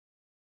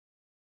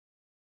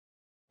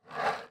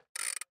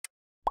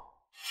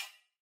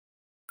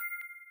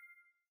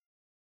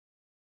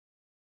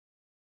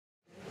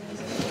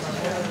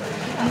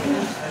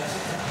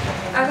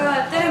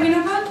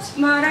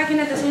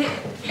räägin edasi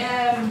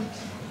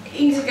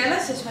inglise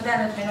keeles, sest ma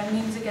tean, et meil on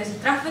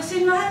inglisekeelset rahvast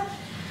siin vahel.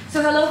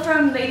 So hello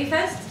from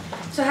Ladyfest.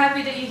 So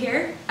happy that you're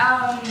here.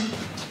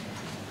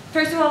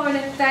 First of all, I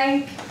want to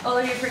thank all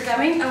of you for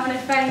coming. I want to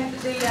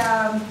thank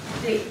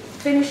the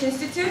Finnish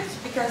Instituut,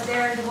 because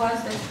they're the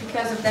ones that,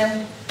 because of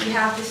them, we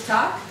have this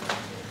talk.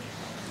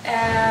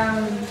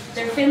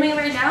 They're filming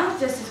right now.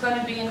 This is going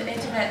to be on the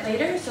internet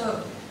later,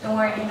 so don't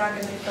worry, you're not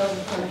going to be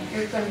filming from,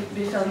 you're going to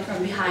be filming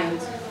from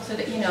behind, so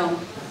that you know.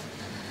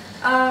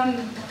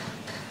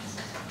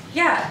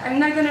 Yeah, I'm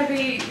not going to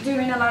be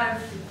doing a lot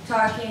of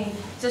talking.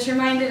 Just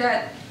reminded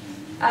that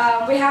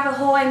we have a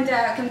whole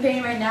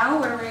campaign right now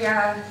where we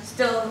are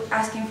still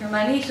asking for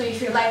money. So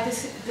if you like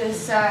this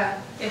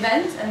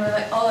event, and we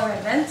like all our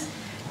events,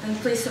 then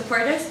please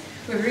support us.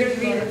 We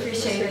really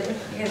appreciate it,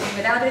 because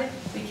without it,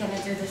 we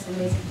cannot do this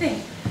amazing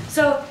thing.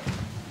 So,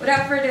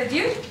 without further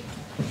ado,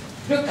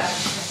 Ruka.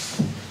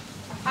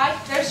 Hi,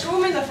 there's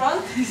room in the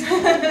front.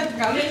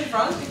 Come in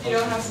front if you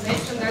don't have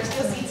space, and there's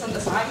still seats on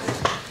the side.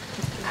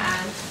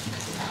 And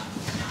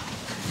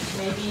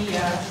maybe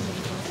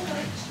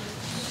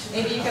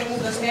you can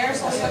move the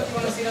stairs also if you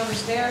want to sit on the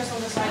stairs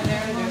on the side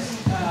there. There's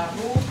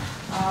room.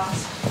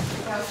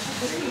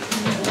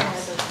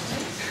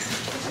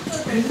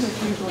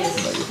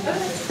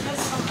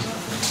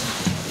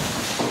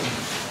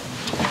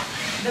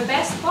 The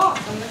best spot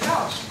on the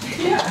couch.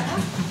 Yeah.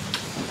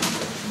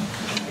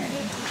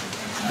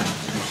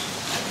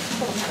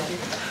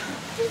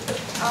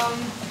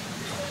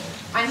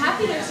 I'm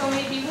happy there's so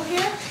many people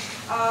here.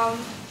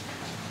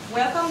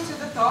 Welcome to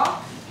the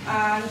talk,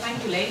 and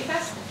thank you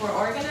Ladyfest for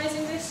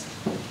organizing this.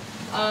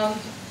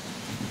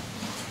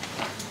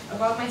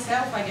 About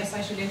myself, I guess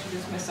I should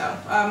introduce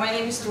myself. My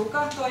name is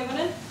Ruka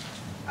Toivonen.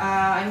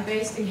 I'm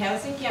based in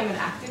Helsinki. I'm an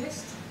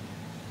activist.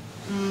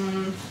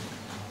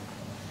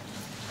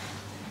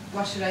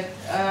 What should I...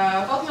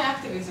 about my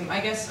activism, I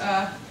guess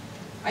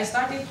I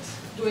started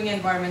doing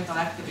environmental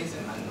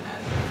activism and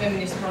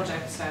feminist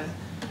projects and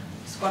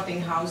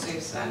squatting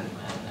houses and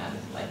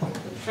like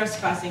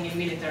trespassing in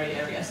military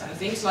areas and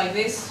things like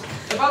this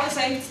about the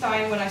same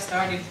time when I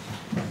started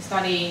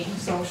studying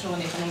social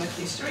and economic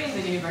history in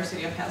the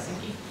University of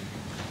Helsinki.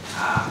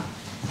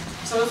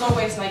 So it's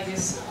always like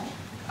this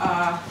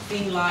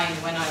thin line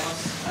when I was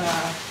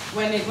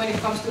when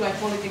it comes to like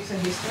politics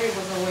and history, it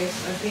was always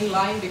a thin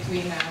line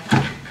between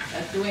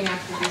doing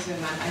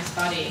activism and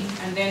studying.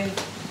 And then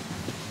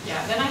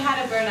I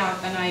had a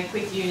burnout and I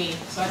quit uni,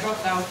 so I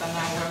dropped out and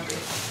I work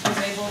with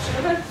disabled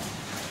children.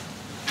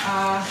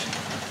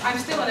 I'm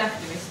still an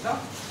activist though,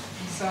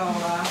 so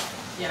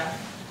yeah.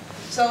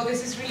 So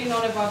this is really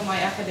not about my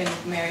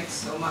academic merits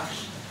so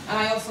much. And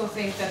I also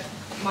think that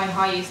my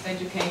highest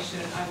education,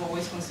 I've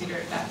always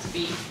considered that to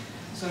be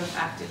sort of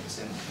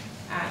activism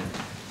and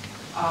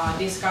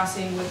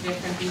discussing with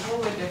different people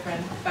with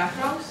different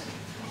backgrounds.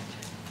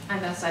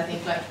 And that's, I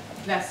think, like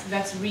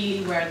that's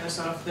really where the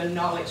sort of the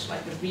knowledge,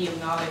 like the real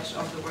knowledge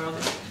of the world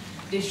is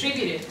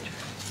distributed.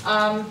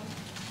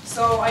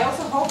 So I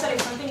also hope that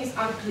if something is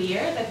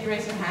unclear, that you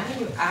raise your hand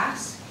and you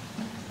ask.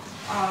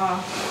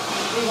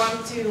 We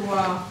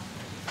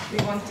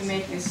want to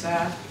make this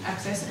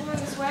accessible in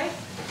this way.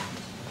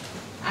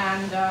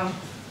 And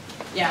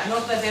yeah,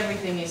 not that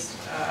everything is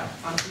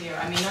unclear.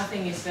 I mean,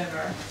 nothing is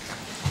ever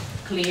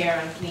clear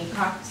and clean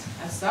cut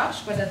as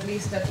such, but at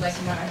least that like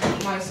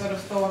my sort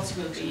of thoughts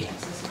will be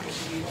accessible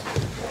to you.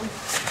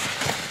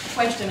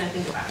 Question and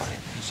think about it.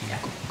 Yeah.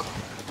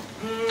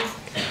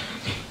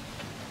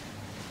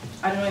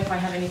 I don't know if I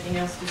have anything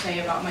else to say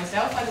about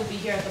myself. I will be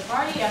here at the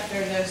party after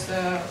there's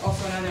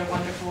also another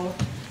wonderful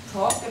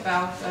talk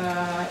about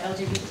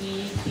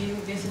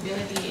LGBTQ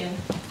disability in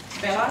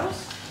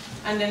Belarus.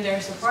 And then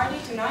there's a party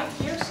tonight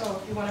here, so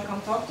if you want to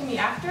come talk to me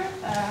after,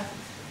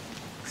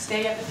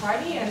 stay at the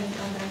party and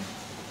then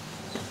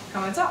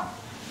come and talk.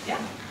 Yeah.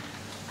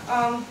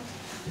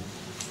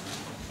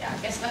 Yeah, I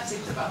guess that's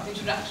it about the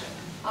introduction.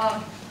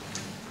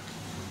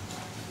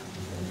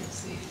 Let's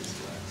see if this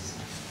works.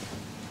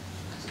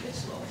 It's a bit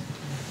slow.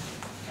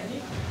 Can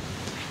you?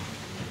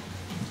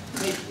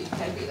 Maybe it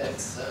can be that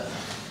it's,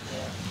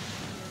 yeah.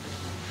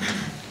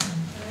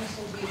 Can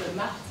also be the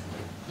map.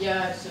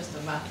 Yeah, it's just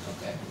a map.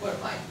 Okay, we're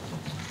fine.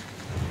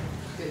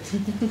 Good.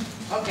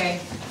 Okay.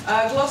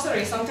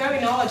 Glossary, some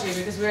terminology,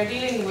 because we're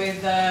dealing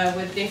with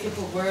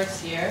difficult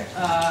words here.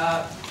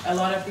 A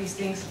lot of these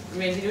things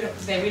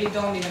they really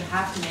don't even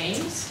have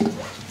names.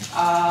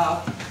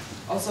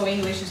 Also,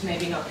 English is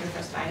maybe not your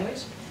first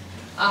language.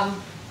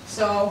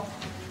 So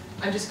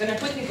I'm just going to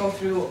quickly go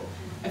through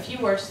a few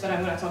words that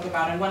I'm going to talk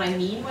about and what I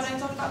mean when I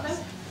talk about them,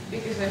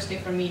 because there's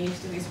different meanings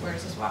to these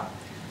words as well.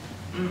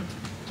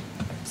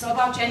 So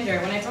about gender,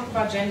 when I talk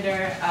about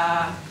gender,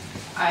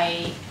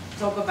 I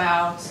talk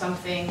about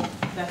something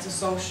that's a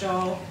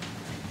social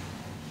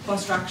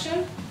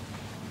construction,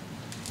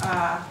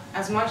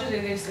 as much as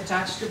it is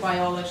attached to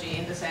biology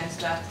in the sense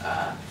that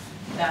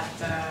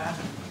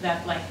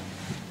that like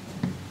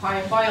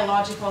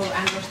biological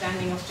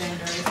understanding of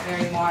gender is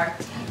very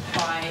marked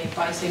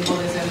by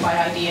symbolism, by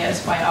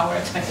ideas, by our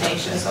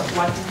expectations of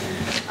what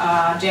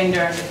gender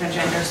and different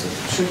genders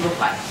should look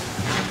like.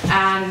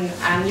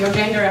 And your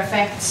gender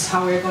affects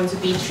how we're going to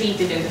be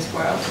treated in this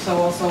world. So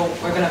also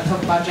we're going to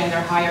talk about gender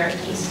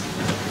hierarchies.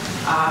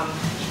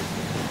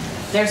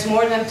 There's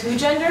more than 2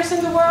 genders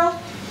in the world.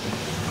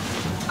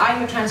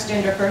 I'm a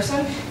transgender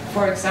person,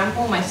 for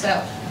example,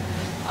 myself.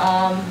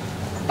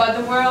 But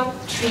the world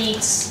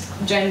treats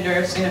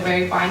genders in a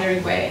very binary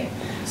way.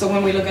 So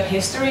when we look at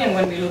history and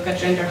when we look at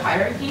gender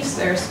hierarchies,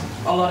 there's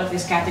a lot of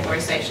these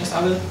categorizations.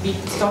 I will be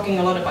talking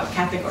a lot about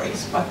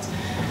categories, but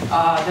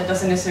that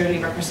doesn't necessarily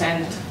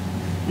represent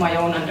my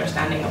own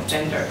understanding of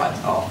gender, but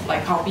of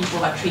like how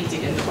people are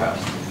treated in the world,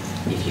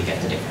 if you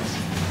get the difference.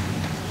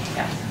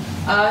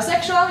 Yeah.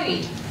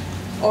 Sexuality,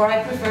 or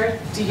I prefer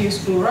to use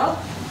plural,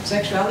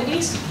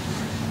 sexualities.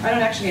 I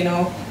don't actually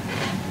know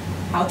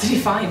how to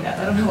define that.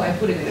 I don't know why I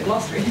put it in the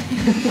glossary.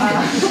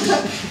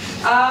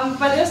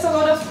 But there's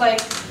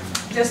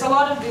a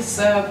lot of this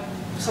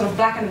sort of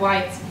black and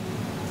white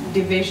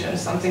division,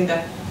 something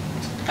that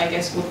I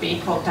guess would be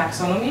called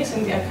taxonomies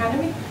in the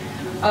academy.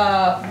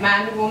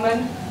 Man,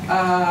 woman,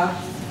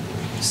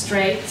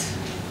 straight,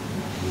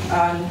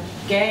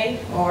 gay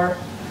or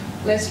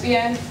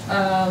lesbian,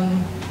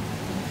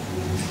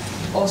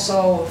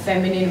 also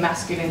feminine,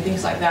 masculine,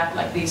 things like that,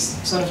 like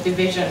these sort of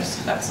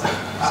divisions that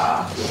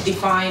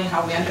define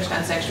how we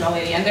understand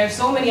sexuality. And there's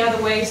so many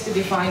other ways to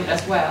define it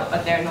as well,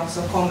 but they're not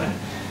so common.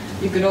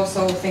 You could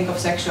also think of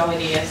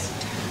sexuality as,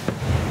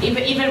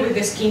 even with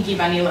this kinky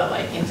vanilla,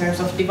 like in terms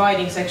of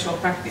dividing sexual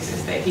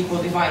practices,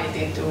 people divide it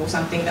into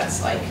something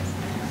that's like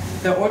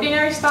the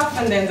ordinary stuff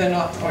and then the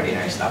not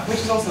ordinary stuff, which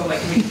is also like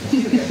really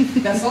peculiar.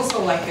 That's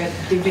also like a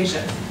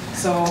division.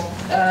 So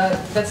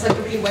that's like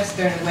a really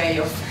Western way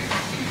of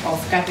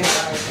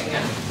categorizing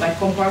and like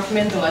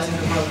compartmentalizing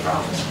the world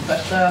around us.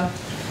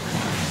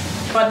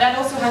 But that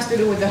also has to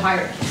do with the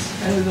hierarchies,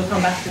 and we will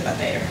come back to that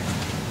later.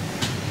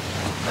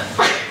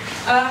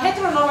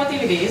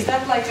 Heteronormativity, is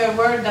that like a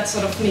word that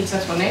sort of needs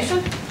explanation?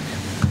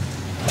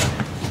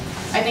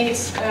 I think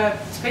it's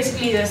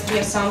basically the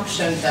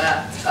assumption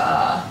that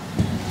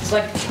it's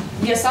like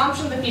the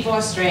assumption that people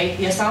are straight,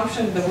 the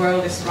assumption that the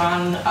world is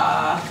run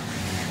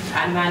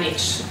and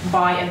managed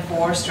by and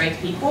for straight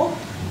people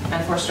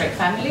and for straight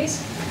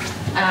families,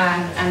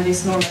 and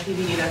this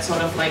normativity that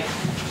sort of like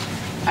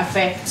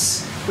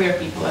affects queer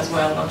people as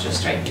well, not just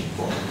straight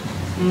people.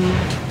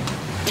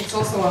 It's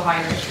also a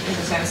hierarchy in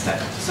the sense that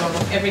sort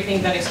of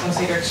everything that is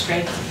considered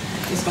straight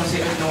is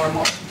considered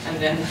normal, and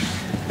then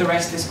the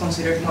rest is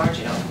considered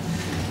marginal.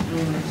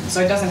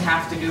 So it doesn't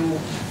have to do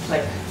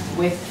like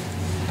with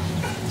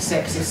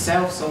sex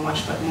itself so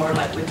much, but more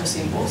like with the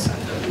symbols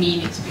and the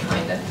meanings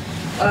behind it.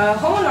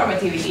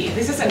 Homonormativity,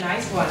 this is a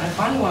nice one, a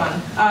fun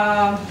one.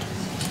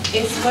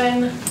 It's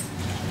when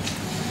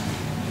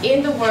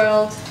in the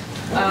world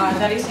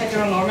that is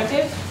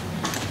heteronormative,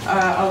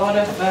 a lot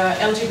of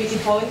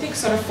LGBT politics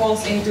sort of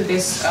falls into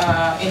this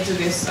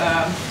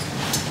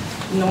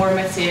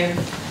normative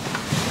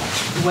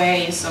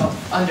ways of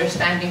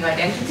understanding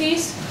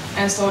identities,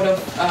 and sort of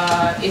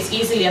is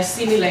easily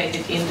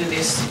assimilated into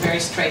this very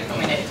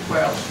straight-dominated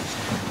world.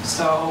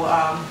 So,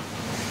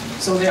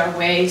 so there are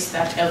ways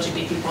that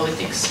LGBT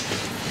politics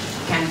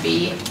can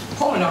be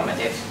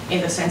homonormative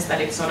in the sense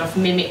that it sort of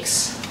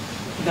mimics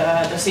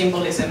the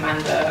symbolism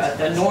and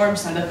the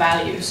norms and the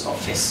values of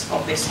this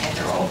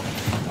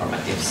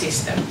heteronormative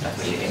system that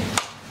we live in.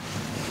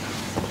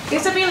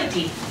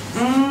 Disability.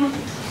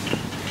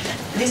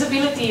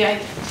 Disability, I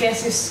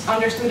guess, is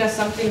understood as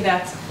something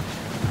that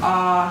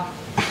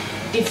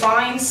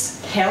defines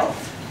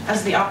health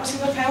as the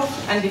opposite of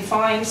health, and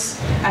defines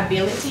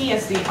ability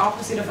as the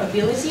opposite of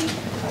ability.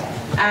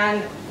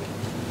 And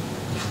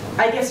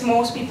I guess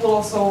most people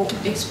also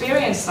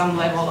experience some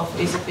level of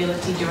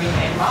disability during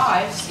their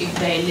lives if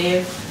they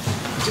live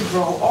to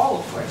grow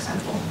old, for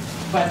example.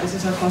 But this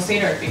is not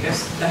considered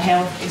because the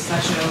health is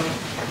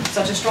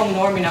such a strong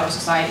norm in our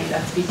society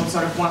that people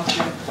sort of want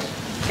to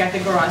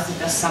categorize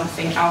it as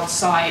something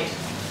outside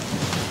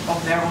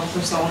of their own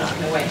persona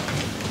in a way.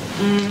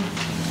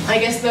 I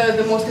guess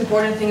the most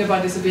important thing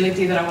about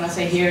disability that I want to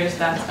say here is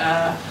that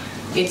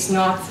it's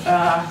not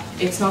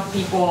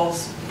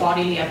people's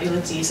bodily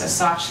abilities as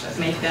such that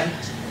make them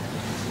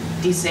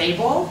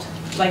disabled.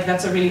 Like,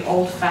 that's a really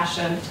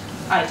old-fashioned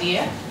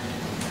idea.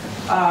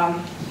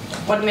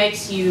 What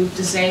makes you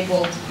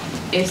disabled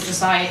is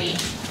society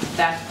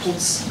that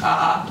puts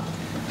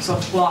sort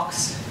of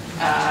blocks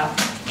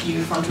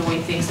you from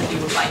doing things that you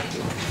would like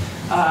to.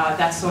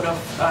 That sort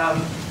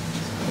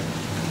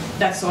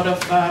of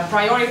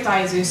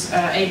prioritizes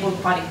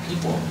able-bodied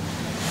people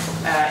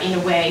in a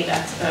way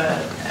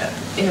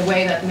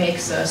that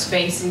makes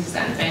spaces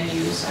and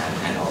venues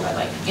and all that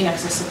like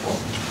inaccessible.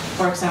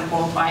 For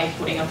example, by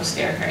putting up a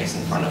staircase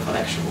in front of a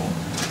lecture room,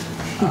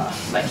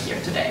 like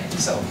here today.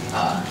 So,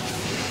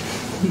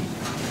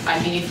 I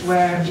mean, if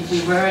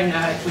we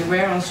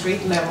were on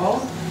street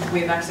level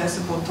with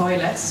accessible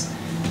toilets,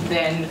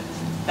 then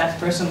that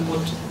person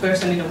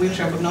in a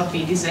wheelchair would not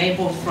be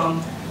disabled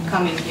from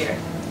coming here.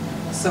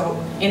 So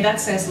in that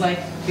sense, like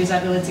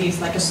disability is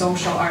like a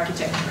social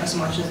architecture as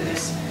much as it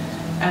is,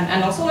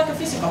 and also like a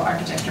physical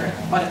architecture,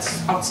 but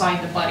it's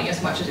outside the body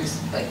as much as it's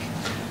like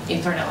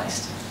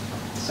internalized.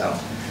 So,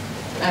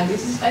 and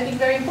this is, I think,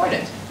 very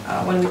important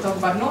when we talk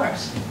about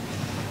norms.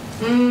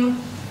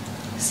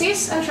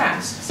 Cis and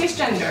trans,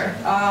 cisgender.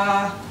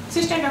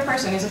 Cisgender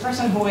person is a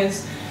person who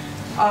is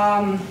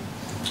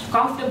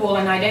comfortable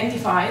and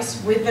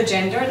identifies with the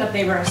gender that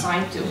they were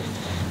assigned to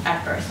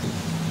at birth.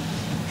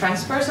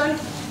 Trans person,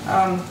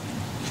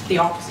 the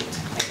opposite,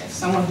 I guess.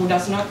 Someone who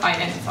does not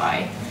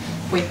identify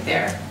with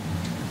their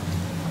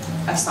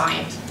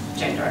assigned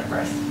gender at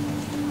birth.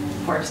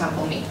 For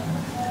example, me.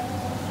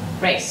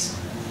 Race.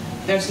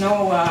 There's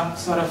no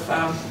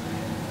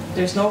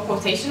there's no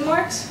quotation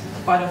marks,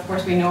 but of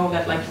course we know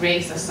that like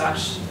race as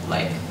such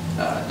like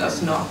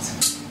does not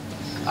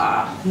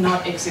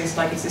exist.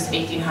 Like it's this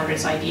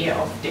 1800s idea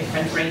of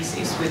different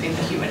races within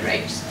the human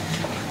race.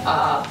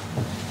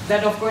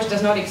 That of course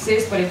does not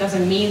exist, but it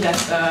doesn't mean that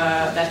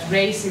that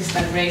racist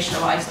and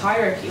racialized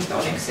hierarchies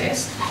don't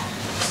exist.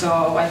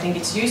 So I think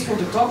it's useful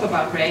to talk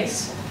about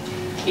race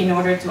in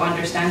order to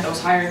understand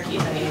those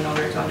hierarchies and in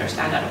order to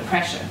understand that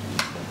oppression.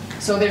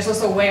 So there's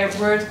also a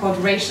word called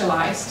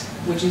racialized,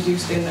 which is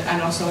used in,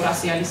 and also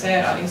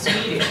racialiserad in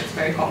Swedish. It's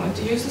very common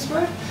to use this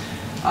word,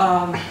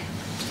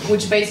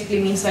 which basically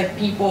means like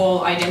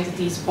people,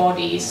 identities,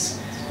 bodies,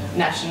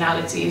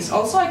 nationalities.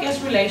 Also, I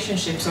guess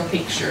relationships or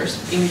pictures,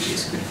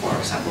 images could, for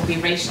example, be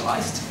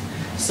racialized.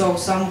 So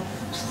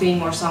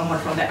something or someone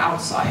from the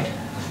outside,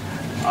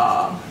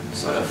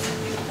 sort of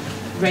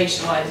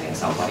racializing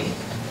somebody.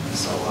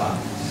 So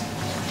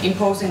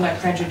imposing like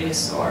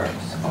prejudice or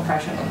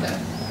oppression on them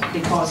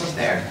because of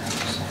their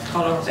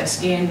color of their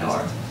skin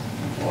or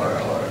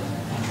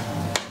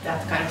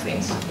that kind of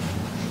things.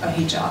 A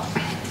hijab.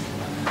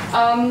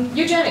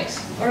 Eugenics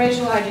or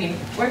racial hygiene.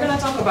 We're going to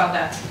talk about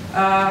that.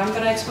 I'm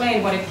going to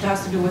explain what it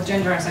has to do with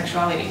gender and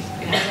sexuality.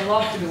 It has a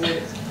lot to do with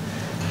it.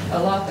 A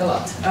lot.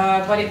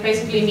 But it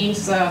basically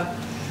means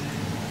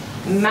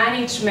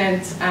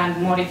management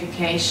and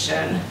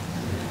modification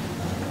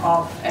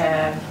of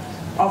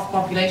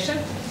population,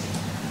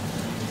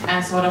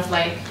 and sort of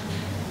like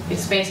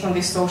it's based on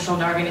this social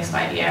Darwinist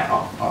idea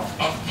of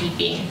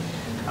keeping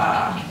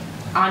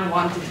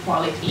unwanted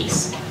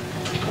qualities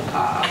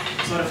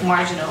sort of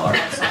marginal or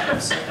outside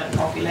of certain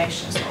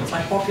populations. So it's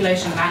like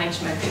population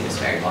management in this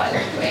very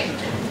violent way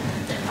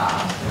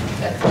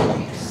that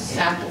we use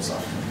samples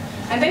of.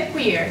 And then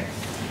queer.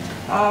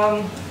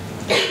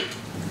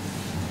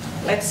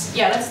 Let's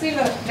leave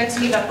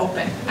that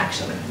open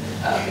actually,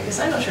 because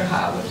I'm not sure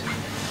how I would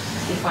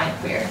define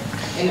queer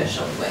in a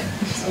short way.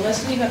 So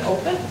let's leave it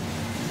open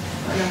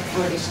and up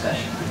for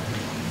discussion.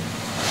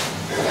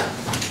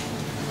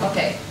 Yeah.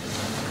 Okay.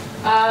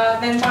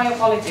 Then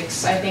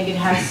biopolitics, I think it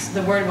has,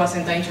 the word was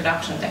in the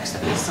introduction text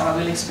at least, so I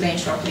will explain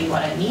shortly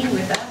what I mean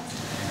with that.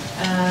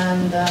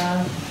 And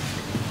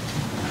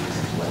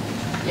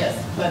yes,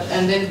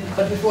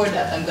 but before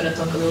that I'm going to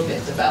talk a little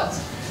bit about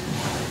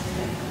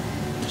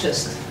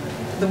just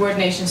the word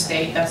nation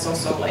state. That's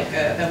also like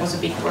that was a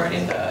big word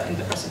in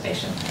the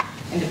presentation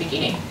in the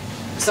beginning.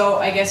 So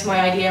I guess my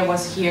idea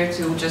was here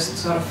to just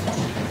sort of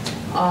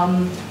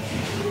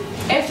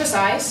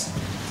emphasize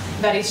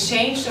that it's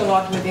changed a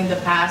lot within the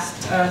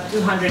past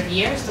 200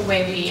 years, the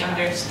way we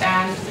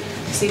understand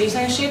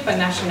citizenship and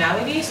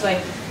nationalities.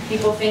 Like,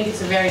 people think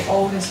it's a very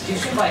old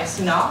institution, but it's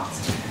not.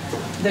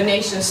 The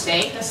nation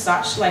state as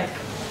such, like,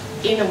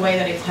 in a way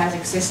that it has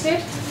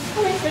existed.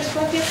 Oh, wait, there's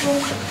plenty of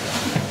room.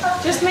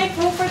 Just make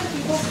room for the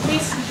people,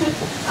 please.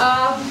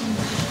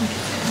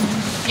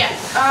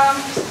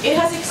 It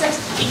has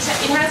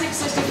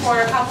existed for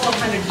a couple of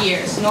hundred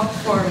years, not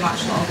for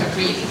much longer,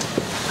 really.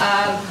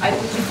 I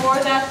think before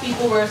that,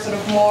 people were sort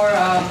of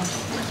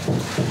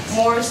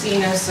more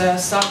seen as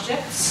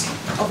subjects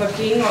of a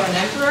king or an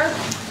emperor,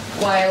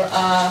 while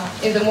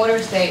in the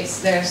modern states,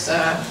 there's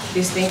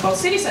this thing called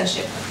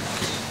citizenship.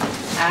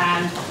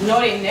 And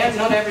not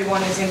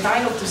everyone is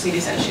entitled to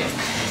citizenship.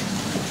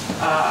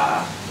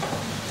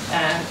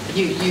 And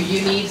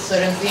you need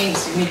certain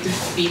things. You need to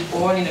be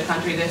born in the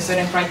country. There's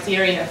certain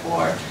criteria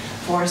for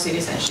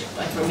citizenship.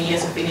 Like for me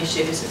as a Finnish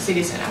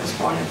citizen, I was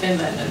born in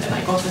Finland and then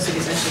I got the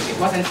citizenship. It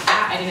wasn't,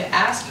 I didn't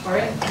ask for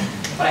it,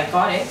 but I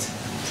got it.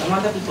 Some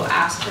other people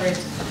ask for it,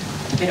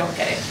 they don't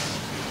get it.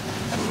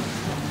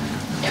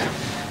 Yeah.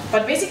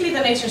 But basically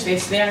the nation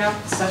states, they are not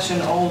such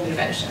an old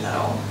invention at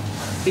all.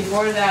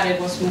 Before that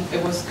it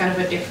was kind of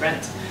a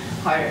different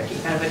hierarchy,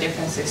 kind of a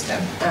different system.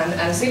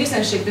 And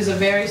citizenship is a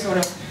very sort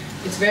of,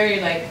 it's very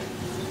like,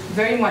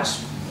 very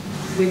much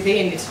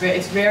within, it's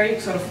very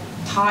sort of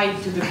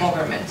tied to the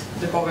government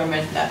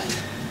that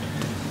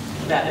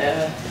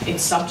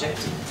it's subject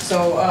to.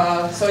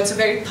 So it's a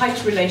very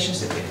tight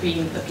relationship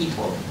between the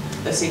people,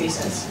 the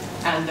citizens,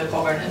 and the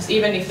governance.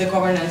 Even if the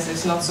governance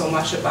is not so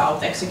much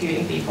about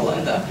executing people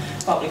in the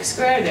public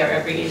square there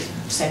every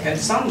second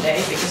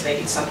Sunday because they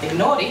did something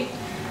naughty,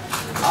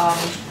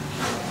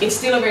 it's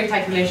still a very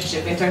tight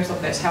relationship in terms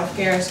of there's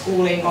healthcare,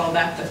 schooling, all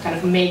that kind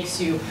of makes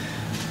you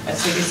a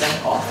citizen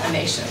of a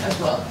nation as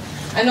well.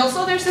 And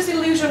also there's this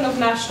illusion of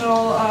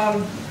national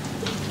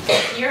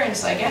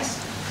appearance, I guess,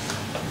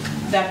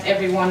 that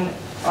everyone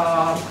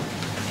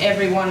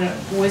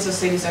who is a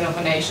citizen of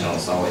a nation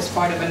also is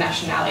part of a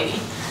nationality.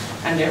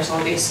 And there's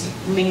all these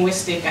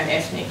linguistic and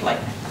ethnic, like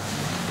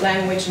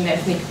language and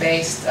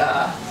ethnic-based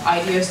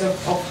ideas of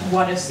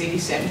what a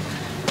citizen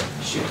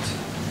should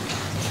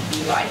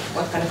be like,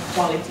 what kind of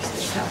qualities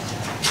they have.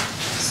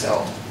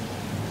 So,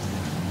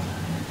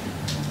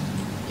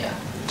 yeah.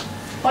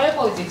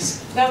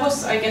 Biopolitics, that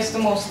was, I guess, the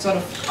most sort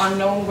of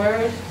unknown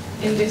word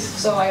in this,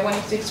 so I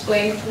wanted to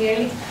explain it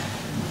clearly.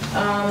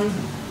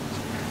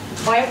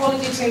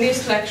 Biopolitics in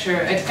this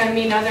lecture, it can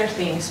mean other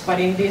things, but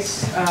in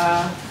this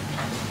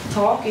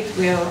talk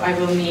I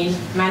will mean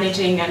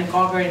managing and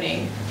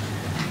governing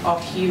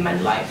of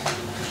human life.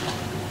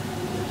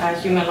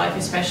 Human life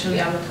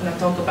especially, I'm not going to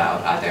talk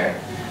about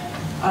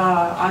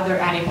other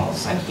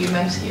animals and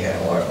humans here,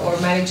 or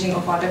managing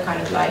of other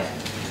kind of life.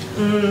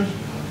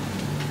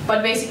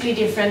 But basically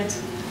different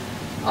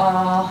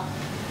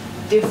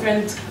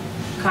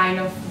kind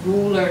of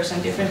rulers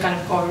and different kind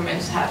of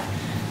governments have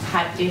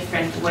had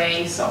different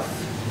ways of,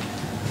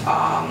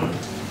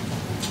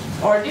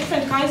 or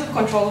different kinds of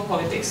control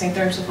politics in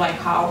terms of like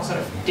how sort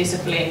of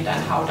disciplined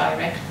and how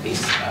direct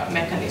these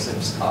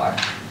mechanisms are.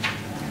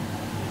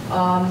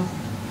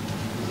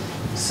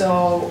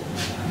 So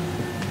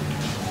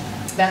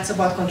that's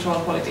about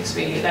control politics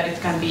really, that it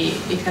can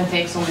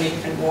take so many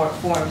different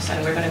forms,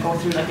 and we're going to go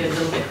through like a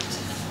little bit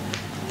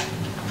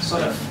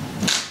sort of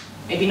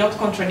maybe not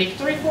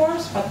contradictory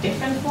forms, but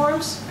different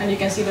forms, and you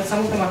can see that some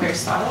of them are very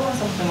subtle and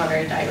some of them are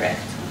very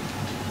direct.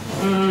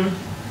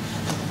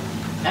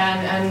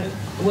 And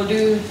we'll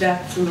do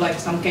that through like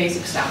some case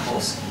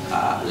examples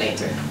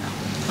later.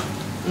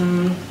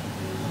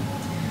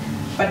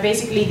 But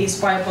basically, this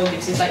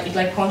biopolitics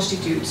it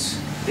constitutes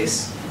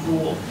this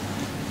rule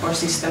or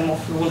system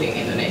of ruling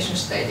in the nation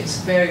state. It's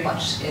very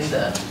much in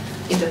the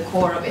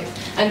core of it.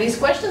 And these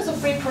questions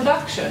of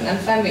reproduction and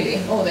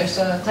family, oh, there's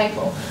a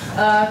typo,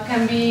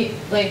 can be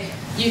like,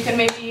 you can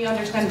maybe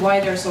understand why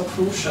they're so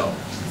crucial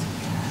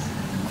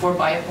for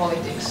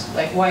biopolitics,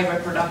 like why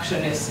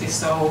reproduction is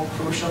so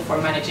crucial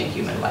for managing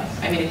human life.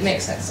 I mean, it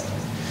makes sense.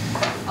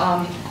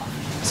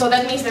 So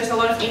that means there's a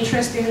lot of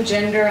interest in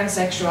gender and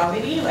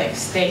sexuality, like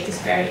state is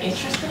very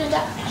interested in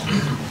that.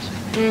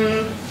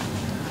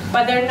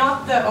 But they're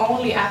not the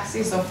only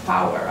axis of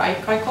power. I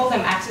call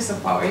them axis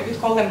of power. You could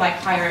call them like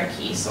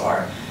hierarchies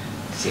or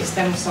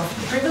systems of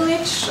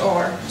privilege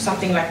or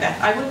something like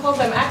that. I would call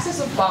them axis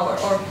of power,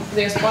 or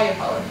there's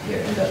biopower here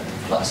in the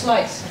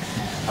slides.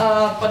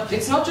 But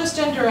it's not just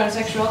gender and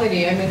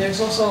sexuality. I mean,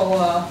 there's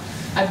also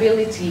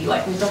ability,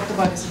 like we talked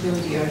about this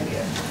ability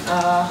earlier.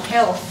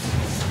 Health,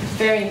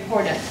 very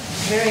important,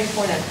 very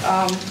important.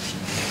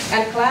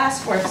 And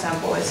class, for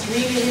example, is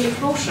really, really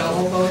crucial,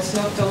 although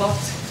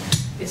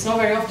it's not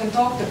very often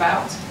talked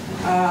about,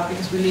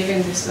 because we live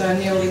in this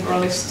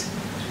neoliberalist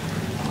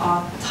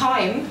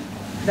time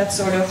that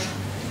sort of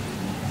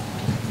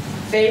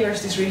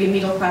favors this really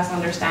middle class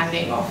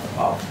understanding of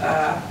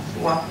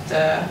what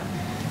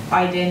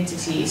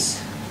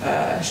identities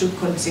should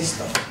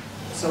consist of.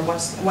 So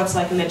what's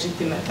like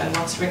legitimate and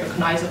what's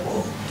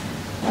recognizable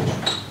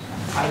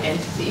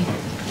identity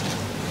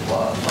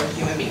for a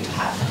human being to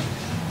have.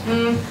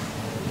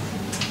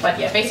 But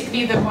yeah,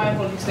 basically the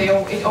biopolitics,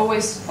 it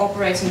always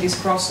operates in these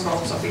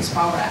crossroads of these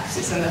power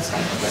axes, and that's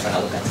kind of what we're going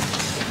to look at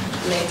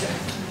later.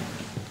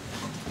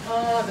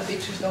 The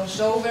pictures don't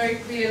show very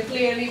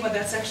clearly, but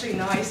that's actually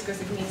nice because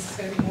it means it's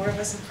going to be more of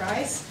a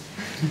surprise.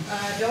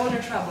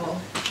 Donor trouble.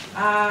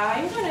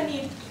 I'm gonna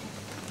need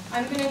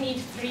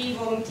 3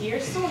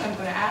 volunteers soon. I'm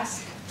gonna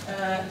ask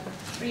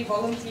 3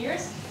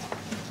 volunteers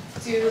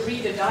to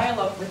read a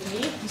dialogue with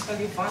me. It's gonna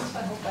be fun, so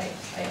I hope I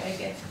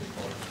get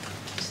people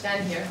to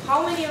stand here.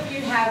 How many of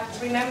you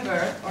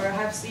remember or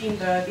have seen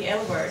the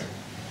L word?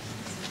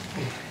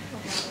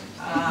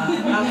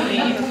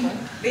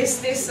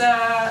 This is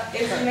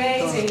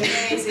amazing,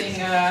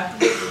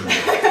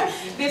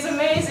 this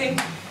amazing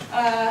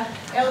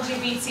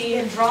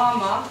LGBT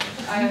drama.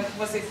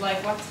 Was it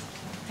like, what,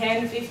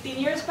 10, 15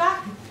 years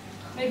back?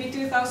 Maybe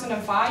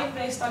 2005,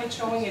 they started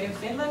showing it in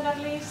Finland at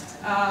least.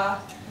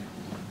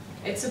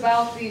 It's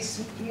about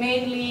these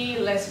mainly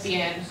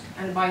lesbian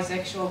and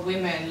bisexual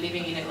women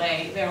living in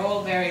LA. They're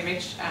all very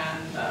rich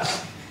and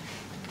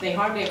they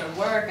hardly ever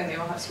work, and they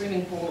all have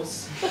swimming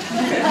pools. A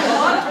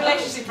lot of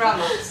relationship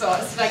drama, so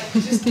it's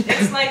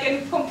like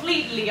a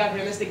completely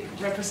unrealistic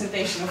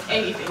representation of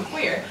anything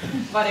queer,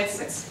 but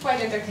it's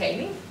quite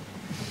entertaining.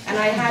 And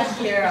I have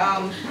here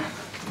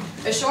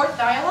a short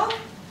dialogue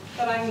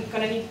that I'm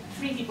going to need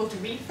 3 people to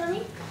read for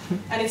me,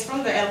 and it's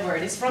from the L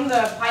word. It's from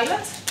the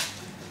pilot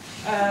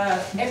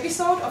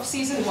episode of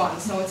season 1,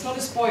 so it's not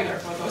a spoiler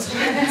for those who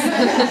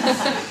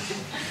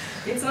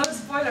It's not a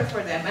spoiler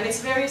for them, and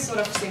it's very sort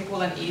of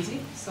simple and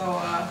easy,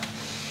 so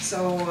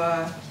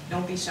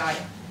don't be shy.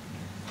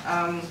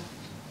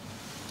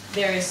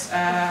 There is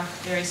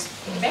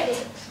Beth.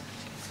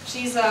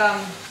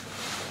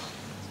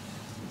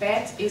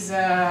 Beth is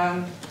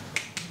a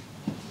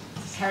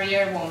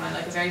carrier woman,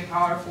 like a very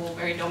powerful,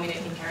 very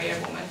dominating carrier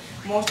woman.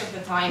 Most of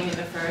the time in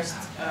the first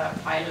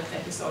pilot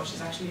episode,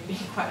 she's actually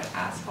being quite an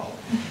asshole.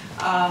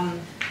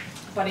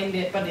 But in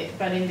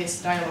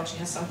this dialogue, she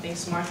has something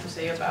smart to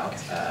say about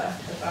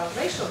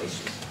racial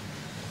issues.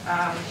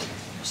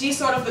 She's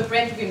sort of the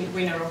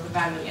breadwinner of the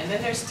family, and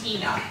then there's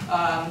Tina,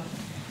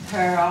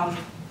 her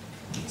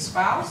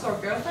spouse or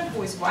girlfriend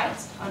who is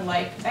white,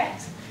 unlike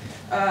Beth,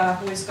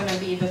 who is going to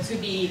be the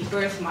to-be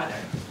birth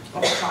mother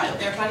of a child.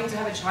 They're planning to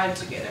have a child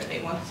together. They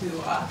want to,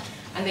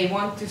 and they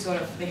want to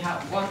sort of,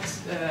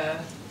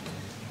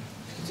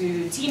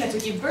 Tina to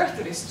give birth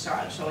to this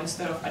child. So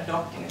instead of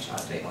adopting a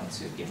child, they want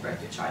to give birth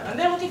to a child. And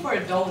they're looking for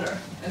a donor,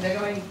 and they're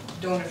going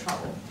donor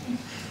trouble.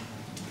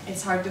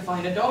 It's hard to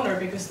find a donor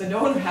because the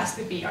donor has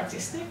to be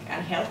artistic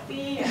and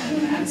healthy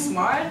and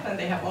smart, and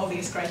they have all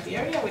these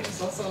criteria, which is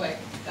also like,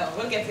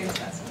 we'll get into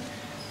that soon.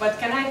 But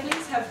can I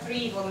please have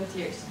 3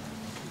 volunteers?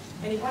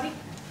 Anybody?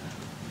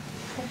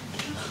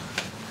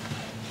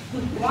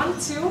 1,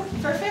 2,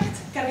 perfect.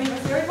 Can we have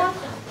a 3rd one?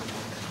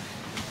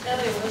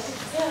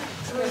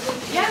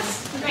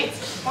 Yes, great,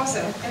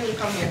 awesome. Can you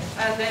come here?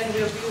 And then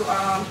we'll do,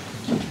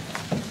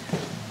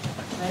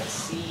 let's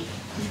see.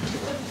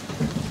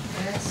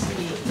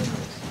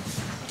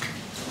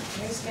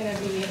 There's gonna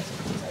be,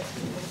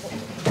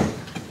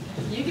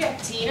 you get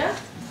Tina.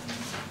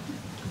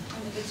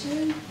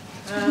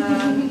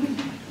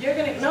 You're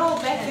gonna, no,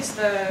 Beth is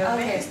the,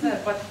 okay. Beth is the,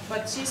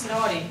 but she's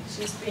naughty.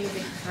 She's being a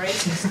bit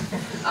racist.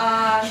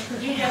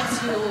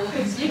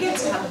 You get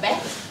to have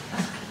Beth.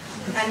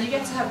 And you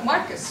get to have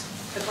Marcus,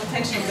 the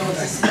potential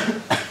donor.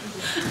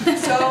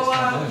 So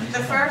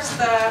the first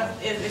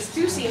is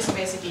 2 scenes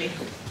basically.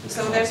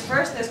 So there's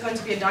going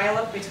to be a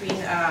dialogue between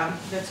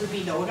the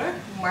to-be donor,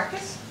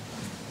 Marcus.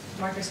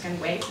 Marcus can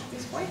wave at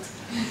this point,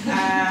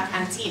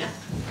 and Tina.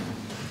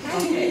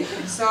 Okay.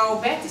 So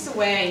Beth is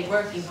away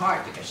working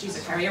hard because she's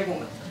a career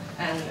woman,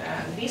 and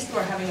these two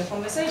are having a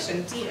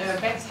conversation.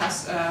 Beth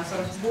has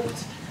sort of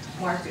booked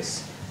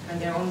Marcus, and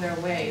they're on their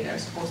way. They're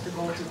supposed to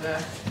go to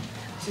the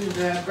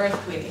birth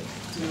clinic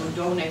to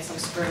donate some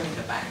sperm in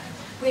the bank.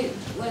 Wait,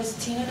 was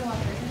Tina the one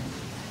pregnant?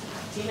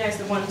 Tina is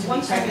the one to be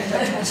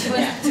pregnant. She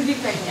wants to be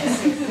pregnant.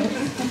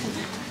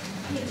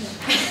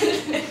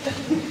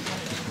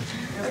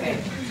 Okay.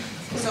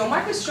 So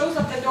Marcus shows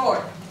up the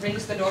door,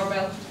 rings the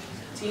doorbell.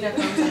 Tina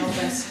comes and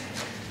opens.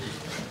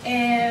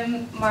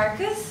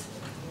 Marcus?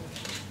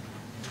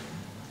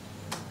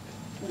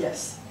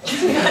 Yes. I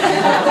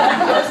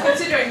was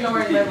considering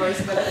lowering my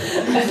voice, but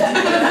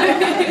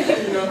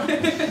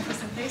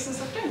presentations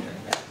of gender.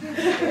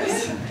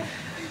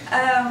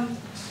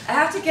 I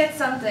have to get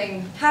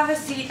something. Have a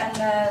seat and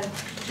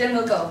then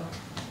we'll go.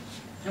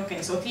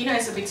 Okay, so Tina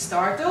is a bit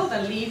startled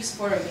and leaves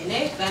for a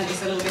minute, then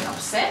is a little bit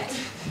upset,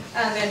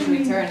 and then she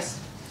returns.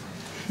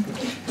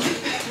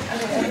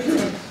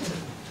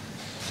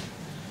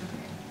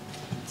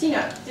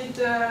 Tina, did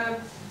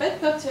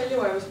Beth not tell you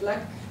I was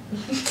black?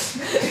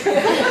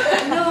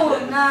 No,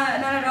 not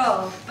at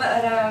all.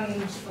 But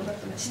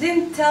she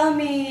didn't tell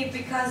me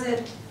because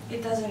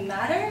it doesn't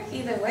matter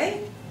either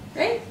way,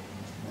 right?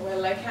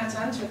 Well, I can't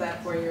answer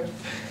that for you.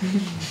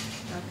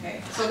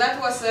 Okay, so that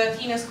was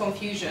Tina's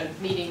confusion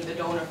meeting the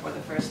donor for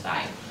the first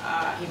time.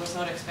 He was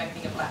not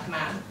expecting a black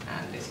man,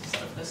 and this is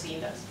sort of the scene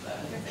that's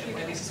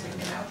where this is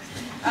written out.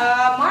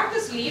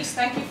 Marcus leaves,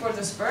 thank you for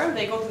the sperm.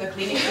 They go to the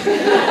clinic.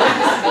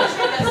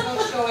 That's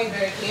not showing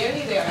very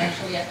clearly. They are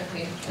actually at the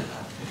clinic.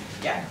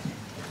 Yeah,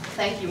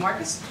 thank you,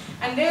 Marcus.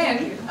 And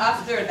then,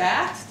 after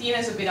that, Tina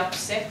is a bit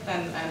upset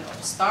and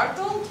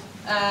startled,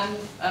 and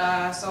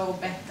so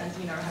Beth and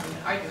Tina are having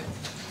an argument.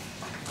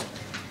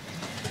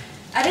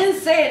 I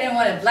didn't say I didn't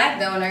want a black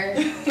donor.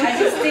 I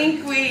just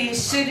think we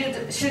should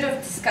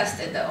have discussed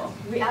it, though.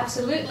 We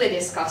absolutely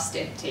discussed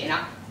it,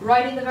 Tina,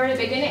 right in the very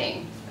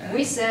beginning.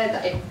 We said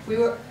that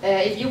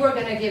if you were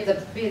going to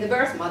be the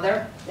birth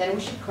mother, then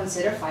we should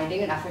consider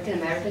finding an African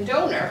American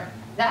donor.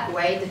 That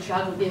way, the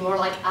child would be more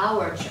like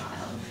our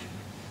child.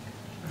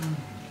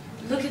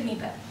 Look at me,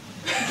 Beth.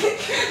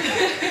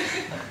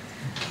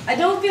 I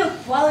don't feel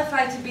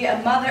qualified to be a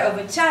mother of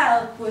a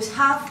child who is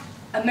half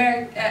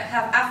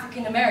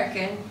African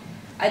American.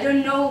 I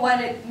don't know what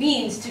it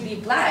means to be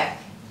black.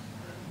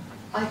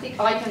 I think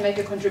I can make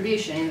a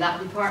contribution in that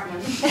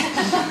department.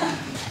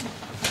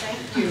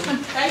 Thank you.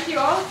 Thank you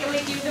all. Can we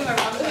give them a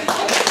round of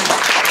applause?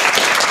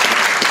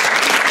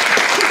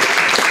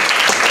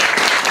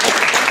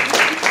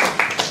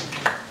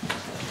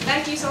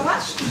 Thank you so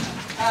much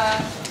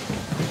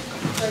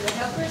for the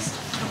helpers.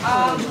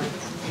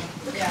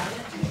 Yeah,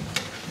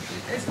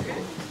 it's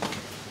good.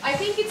 I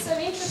think it's an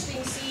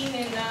interesting scene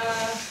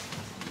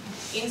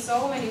in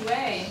so many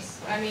ways.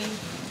 I mean,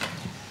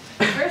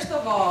 first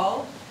of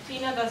all,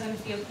 Tina doesn't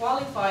feel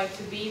qualified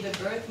to be the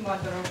birth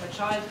mother of a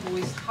child who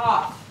is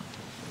half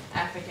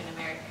African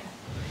American.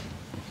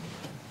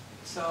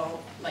 So,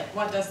 like,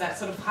 what does that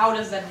sort of? How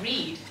does that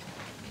read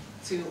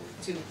to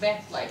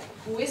Beth? Like,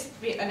 who is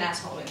an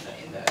asshole in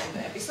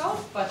the episode,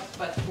 but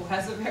who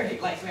has a very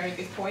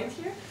good point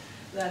here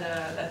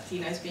that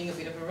Tina is being a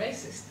bit of a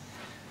racist.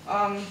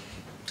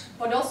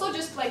 but also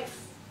just like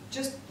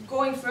just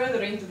going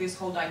further into this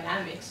whole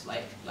dynamics,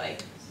 like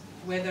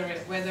whether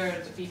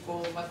the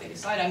people, what they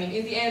decide. I mean,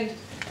 in the end,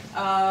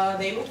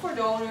 they look for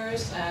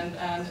donors, and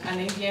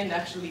in the end,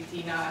 actually,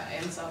 Tina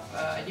ends up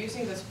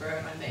using the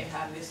sperm, and they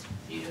have this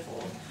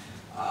beautiful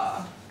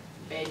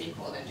baby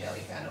called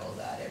Angelica and all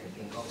that.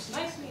 Everything goes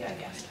nicely, I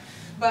guess.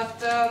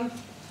 But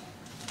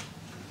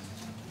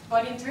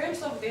in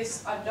terms of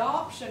this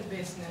adoption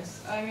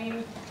business, I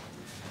mean,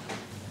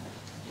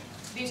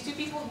 these two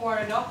people who are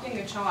adopting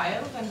a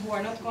child and who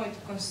are not going to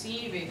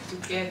conceive it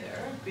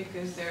together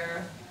because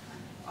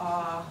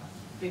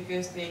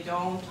they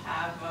don't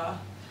have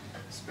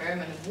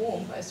sperm and a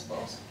womb, I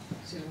suppose,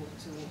 to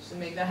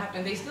make that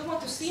happen. They still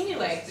want to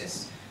simulate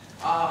this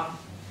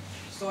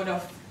sort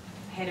of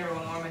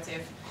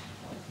heteronormative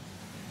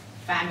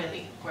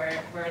family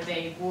where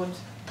they would,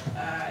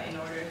 in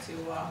order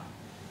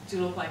to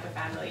look like a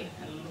family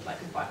and look like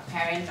a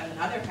parent and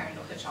another parent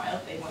of the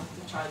child, they want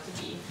the child to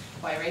be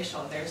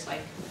biracial. There's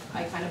like,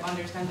 I kind of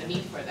understand the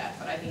need for that,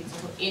 but I think it's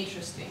also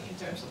interesting in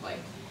terms of like,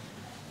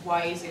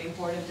 why is it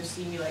important to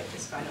simulate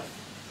this kind of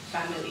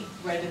family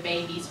where the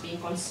baby is being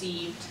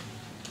conceived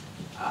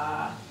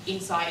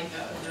inside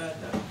the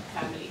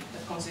family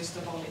that consists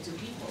of only two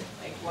people?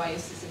 Like, why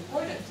is this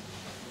important?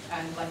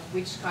 And like,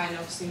 which kind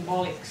of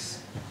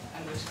symbolics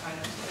and which kind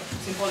of sort of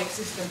symbolic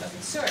system does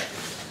it serve?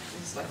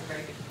 This is like a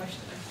very good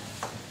question.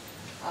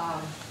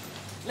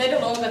 Let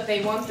alone that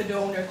they want the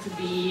donor to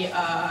be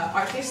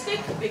artistic,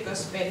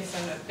 because Pet is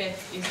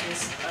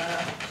this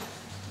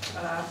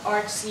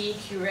artsy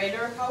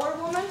curator power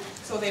woman.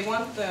 So they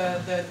want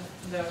the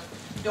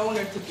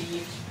donor to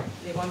be,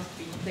 they want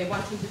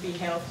him to be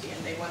healthy,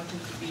 and they want him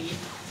to be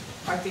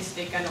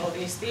artistic and all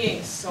these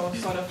things. So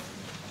sort of,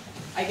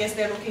 I guess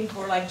they're looking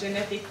for like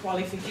genetic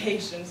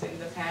qualifications in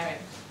the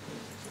parent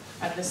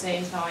at the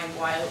same time,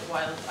 while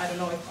I don't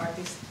know if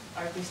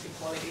artistic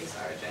qualities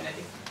are a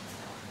genetic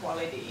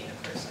quality in a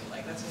person.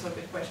 Like, that's also a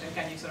good question,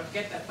 can you sort of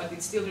get that? But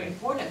it's still very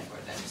important for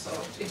them. So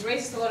it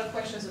raises a lot of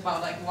questions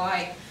about like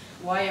why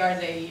are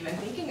they even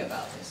thinking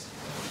about this?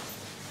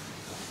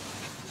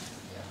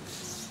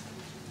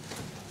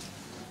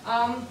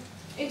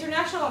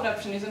 International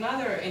adoption is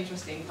another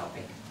interesting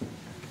topic.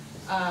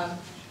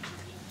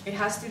 It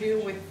has to do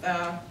with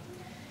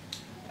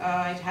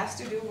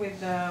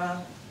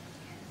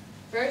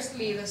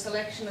firstly the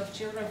selection of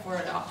children for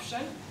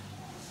adoption.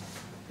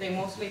 They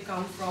mostly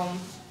come from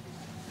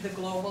the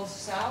global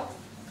south.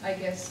 I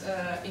guess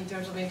in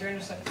terms of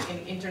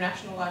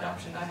international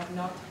adoption, I have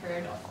not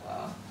heard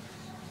of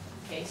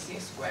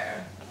cases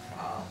where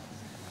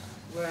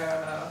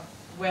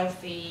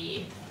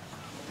wealthy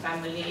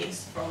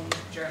families from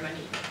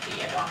Germany would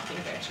be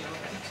adopting their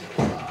children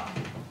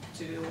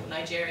to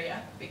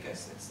Nigeria,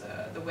 because it's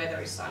the weather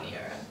is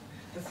sunnier and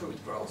the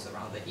fruit grows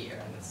around the year,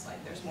 and it's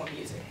like there's more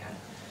music and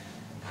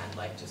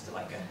like just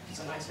it's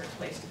a nicer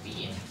place to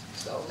be in.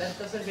 So that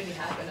doesn't really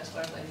happen as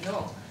far as I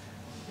know.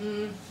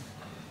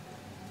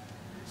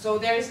 So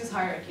there is this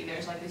hierarchy,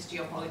 there's like this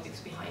geopolitics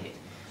behind it.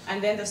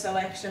 And then the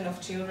selection of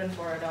children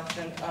for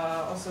adoption,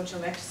 also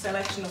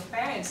selection of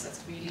parents,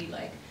 that's really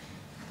like,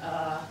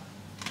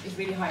 it's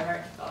really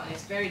hierarchical, and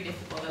it's very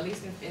difficult, at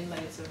least in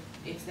Finland.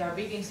 There are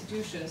big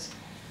institutions,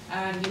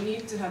 and you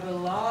need to have a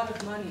lot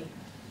of money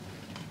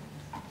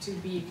to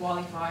be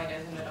qualified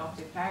as an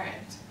adoptive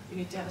parent. You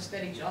need to have a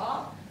steady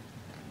job.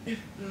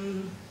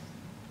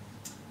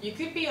 You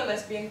could be a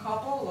lesbian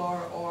couple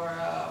or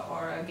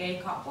a gay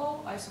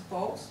couple, I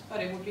suppose,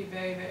 but it would be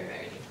very, very,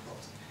 very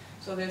difficult.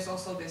 So there's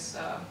also this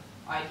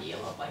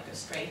ideal of like a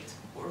straight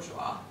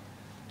bourgeois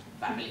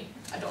family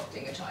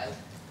adopting a child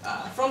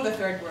from the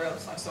third world,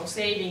 so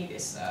saving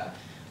this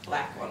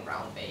black or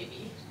brown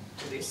baby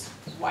to this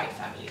white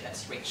family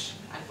that's rich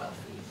and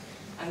wealthy.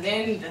 And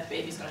then that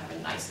baby's going to have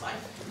a nice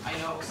life. I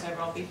know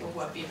several people who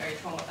have been very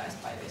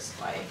traumatized by this,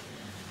 by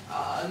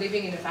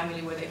living in a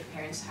family where their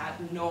parents had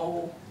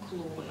no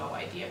clue, no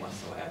idea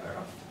whatsoever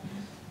of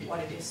what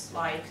it is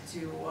like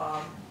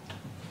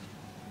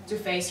to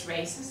face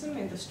racism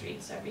in the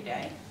streets every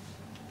day.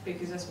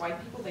 Because as white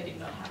people, they did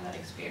not have that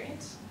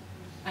experience.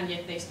 And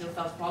yet they still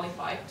felt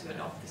qualified to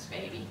adopt this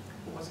baby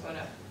who was going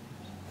to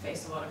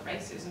face a lot of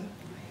racism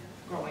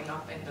growing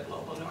up in the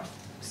global north.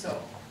 So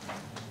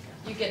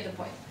you get the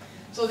point.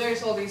 So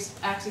there's all these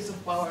axes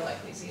of power, like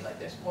we see, like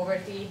there's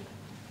poverty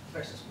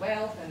versus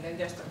wealth, and then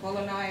there's the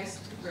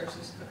colonized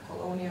versus the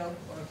colonial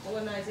or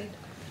colonizing,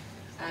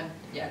 and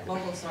yeah,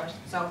 global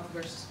south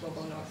versus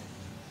global north.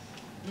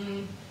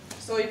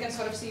 So you can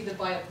sort of see the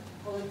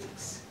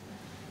biopolitics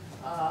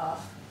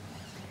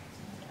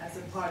as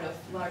a part of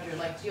larger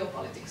like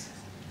geopolitics.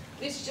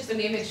 This is just an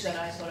image that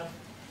I sort of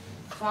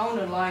found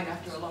online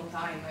after a long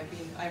time.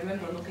 I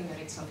remember looking at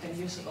it some 10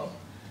 years ago.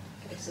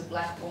 It's a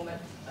black woman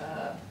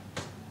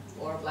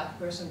or a black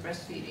person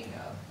breastfeeding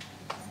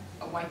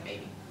a white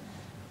baby.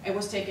 It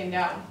was taken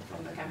down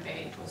from the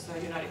campaign. It was the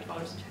United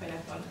Colors of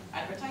Benetton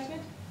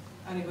advertisement,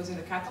 and it was in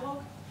the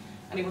catalog,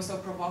 and it was so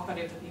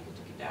provocative that people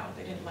took it down.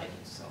 They didn't like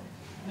it, so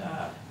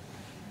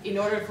in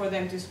order for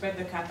them to spread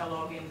the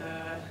catalog in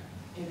the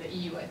in the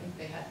EU, I think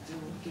they had to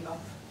give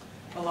up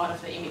a lot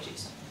of the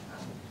images,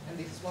 and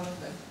this is one of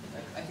them.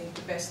 Like, I think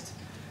the best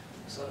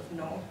sort of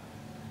known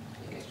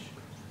image.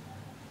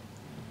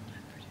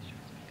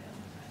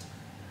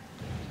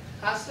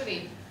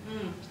 Custody.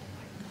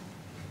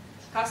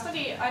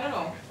 Custody, I don't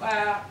know.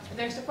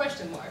 There's a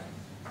question mark.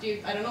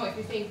 I don't know if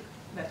you think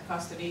that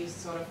custody is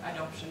sort of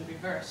adoption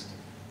reversed.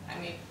 I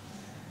mean,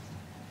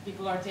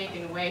 people are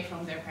taken away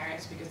from their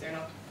parents because they're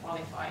not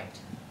qualified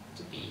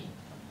to be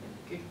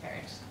good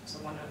parents.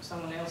 Someone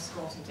else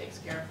goes and takes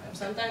care of them.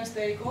 Sometimes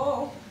they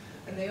go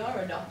and they are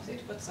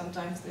adopted, but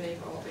sometimes they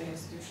grow up in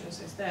institutions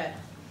instead.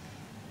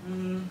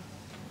 And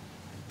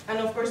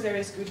of course there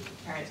is good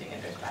parenting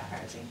and there's bad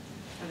parenting,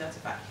 and that's a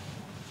fact.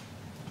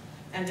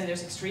 And then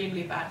there's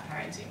extremely bad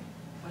parenting,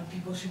 when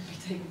people should be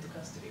taken to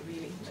custody,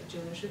 really, like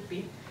children should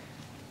be.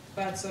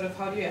 But sort of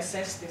how do you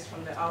assess this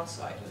from the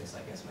outside is,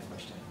 I guess, my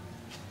question.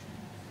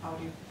 How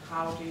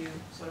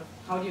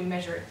do you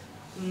measure it?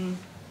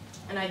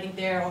 And I think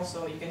there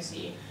also you can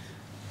see,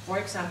 for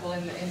example,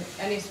 and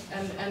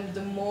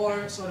the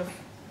more sort of,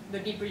 the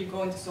deeper you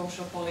go into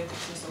social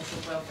politics and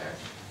social welfare,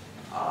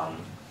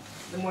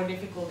 the more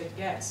difficult it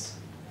gets,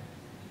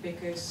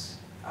 because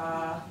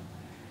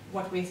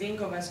what we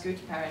think of as good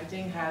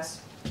parenting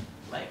has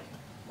like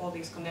all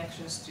these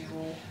connections to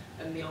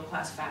a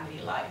middle-class family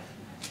life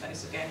that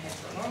is again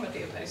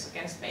heteronormative, that is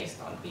again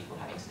based on people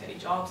having steady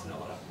jobs and a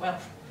lot of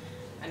wealth.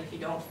 And if you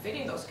don't fit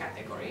in those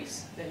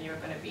categories, then you're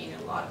going to be in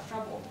a lot of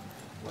trouble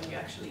when you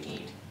actually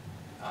need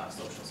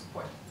social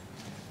support.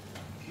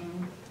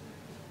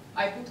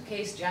 I put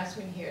case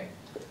Jasmine here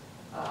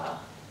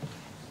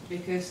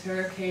because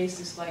her case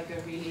is like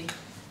a really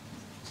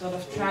sort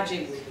of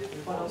tragic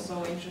but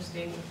also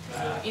interesting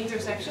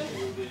intersection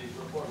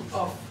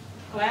of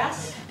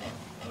class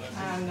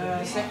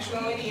and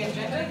sexuality and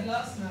gender.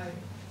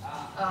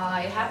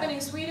 It happened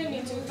in Sweden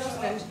in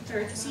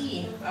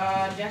 2013.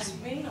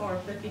 Jasmine, or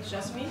Pretty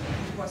Jasmine,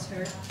 was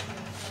her,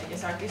 I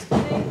guess,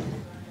 artistic name.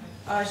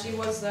 She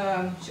was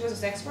a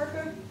sex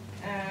worker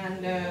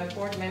and a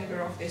board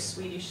member of this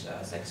Swedish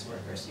sex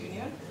workers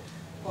union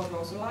called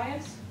Rose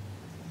Alliance.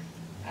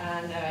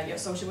 And yeah,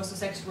 so she was a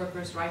sex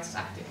workers' rights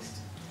activist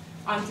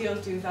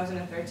until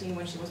 2013,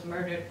 when she was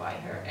murdered by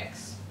her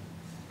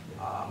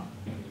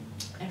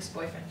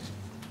ex-boyfriend.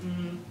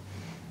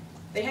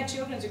 They had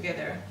children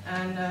together,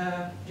 and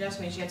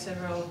Jasmine, she had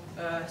several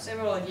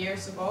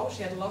years ago,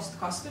 she had lost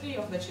custody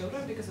of the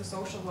children because the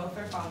social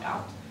welfare found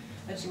out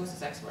that she was a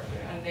sex worker,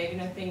 and they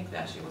didn't think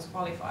that she was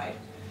qualified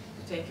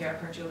to take care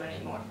of her children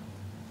anymore,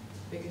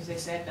 because they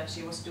said that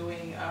she was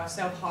doing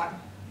self-harm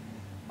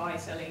by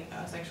selling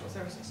sexual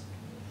services.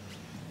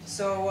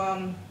 So,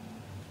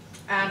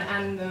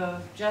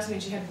 Jasmine,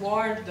 she had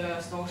warned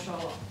the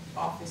social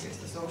offices,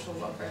 the social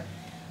worker,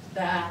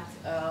 that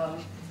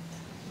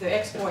the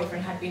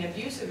ex-boyfriend had been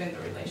abusive in the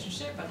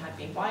relationship and had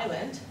been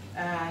violent,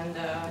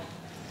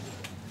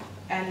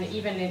 and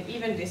even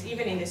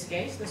in this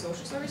case, the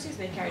social services,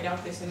 they carried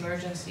out this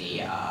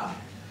emergency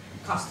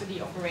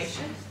custody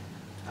operation,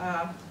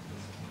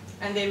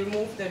 and they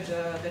removed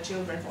the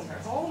children from her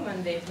home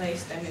and they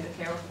placed them in the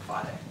care of the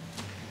father.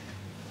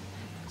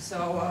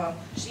 So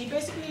she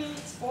basically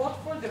fought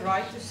for the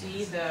right to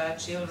see the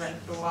children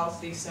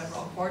throughout these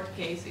several court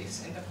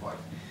cases in the court.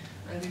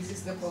 And this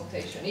is the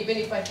quotation: "Even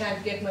if I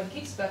can't get my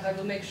kids back, I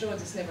will make sure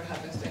this never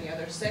happens to any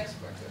other sex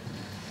worker."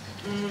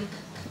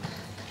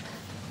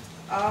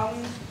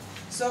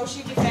 So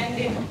she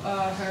defended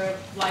her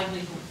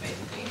livelihood,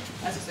 basically,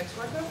 as a sex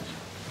worker,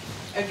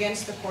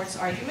 against the court's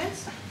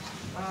arguments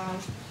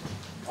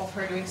of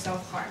her doing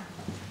self-harm.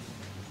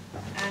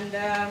 And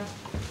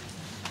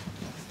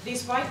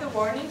despite the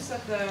warnings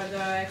that the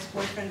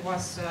ex-boyfriend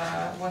was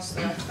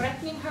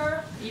threatening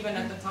her, even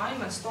at the time,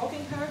 and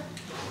stalking her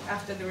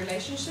after the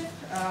relationship,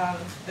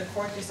 the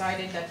court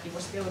decided that he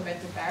was still a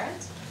better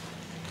parent.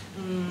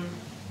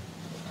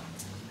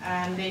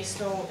 And they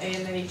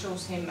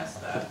chose him as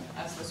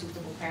the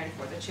suitable parent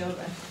for the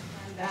children.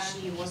 And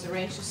she was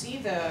arranged to see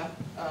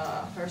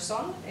her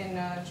son in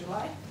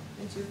July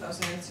in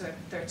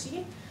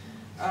 2013.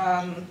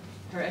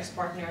 Her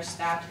ex-partner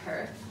stabbed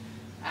her,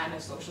 and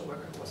a social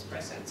worker who was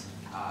present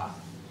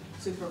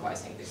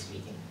supervising this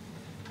meeting.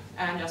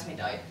 And Jasmine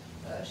died.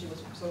 She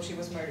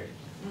was murdered.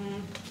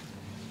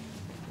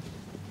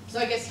 So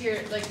I guess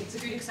here, like, it's a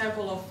good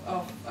example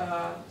of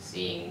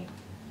seeing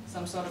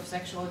some sort of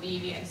sexual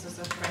deviance as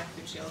a threat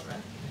to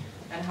children,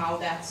 and how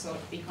that sort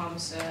of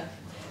becomes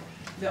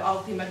the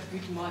ultimate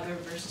good mother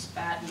versus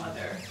bad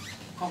mother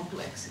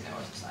complex in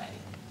our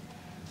society.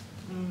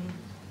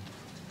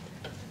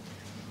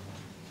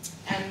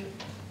 And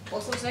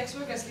also sex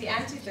work as the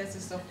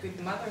antithesis of good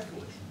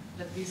motherhood,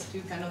 that these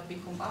two cannot be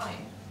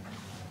combined,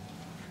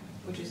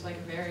 which is like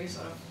very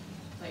sort of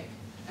like,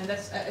 and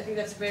that's, I think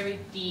that's very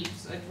deep,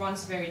 so it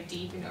runs very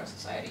deep in our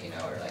society, in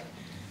our like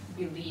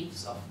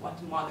beliefs of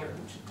what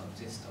motherhood should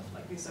consist of.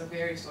 Like, these are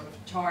very sort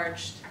of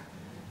charged,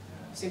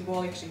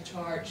 symbolically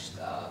charged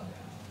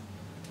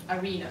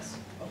arenas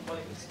of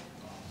politics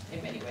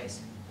in many ways.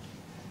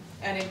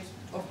 And it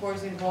of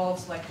course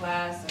involves like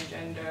class and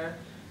gender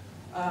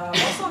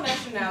Also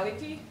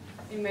nationality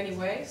in many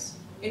ways.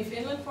 In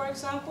Finland, for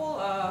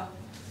example,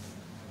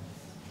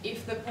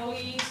 if the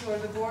police or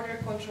the border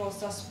control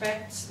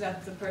suspects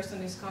that the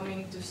person is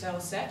coming to sell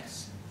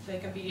sex, they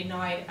can be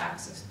denied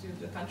access to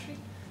the country.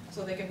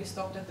 So they can be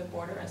stopped at the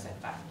border and sent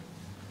back.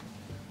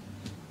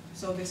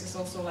 So this is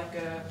also like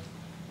a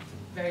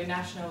very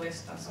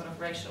nationalist and sort of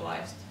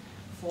racialized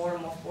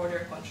form of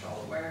border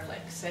control where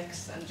like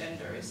sex and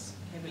gender is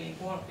heavily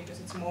involved because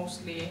it's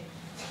mostly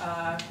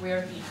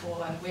queer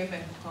people and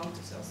women who come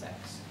to sell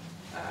sex.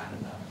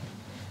 And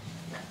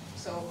yeah.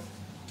 So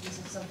this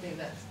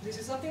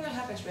is something that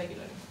happens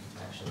regularly,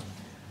 actually.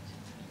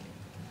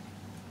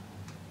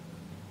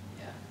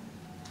 Yeah.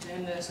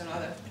 Then there's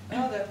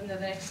the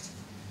next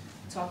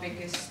topic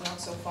is not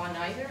so fun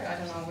either. I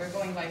don't know, we're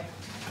going like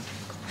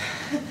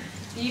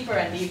deeper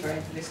and deeper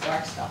into this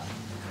dark stuff.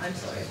 I'm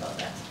sorry about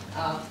that.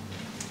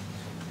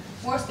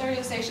 More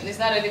sterilization, is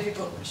that a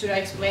difficult, should I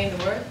explain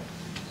the word?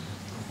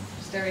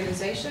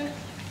 Sterilization.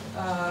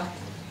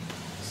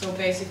 So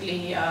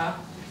basically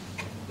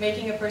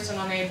making a person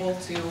unable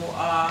to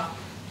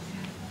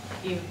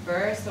give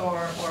birth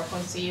or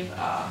conceive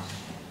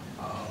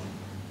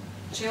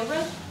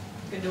children.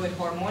 You can do it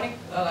hormonic,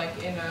 like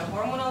in a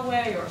hormonal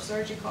way or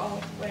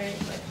surgical way,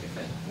 like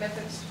different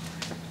methods.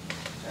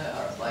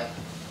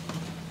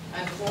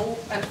 And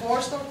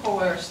forced or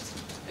coerced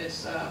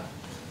is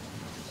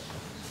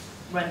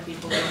when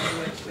people do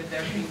it with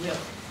their free will.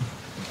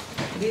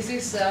 This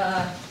is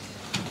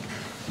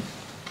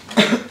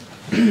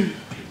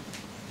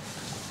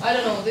I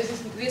don't know.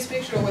 This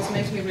picture always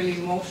makes me really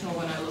emotional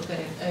when I look at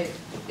it.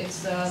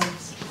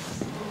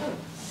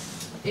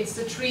 It's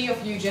the tree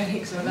of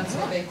eugenics, or that's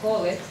what they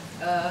call it.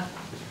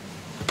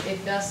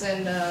 It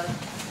doesn't.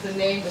 The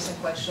name doesn't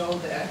quite show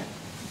there,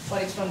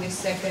 but it's from this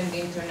second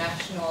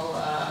international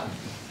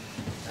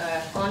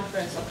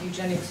conference of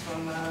eugenics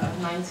from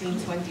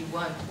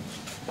 1921,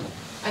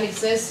 and it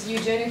says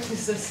eugenics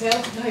is the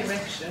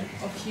self-direction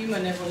of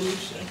human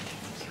evolution.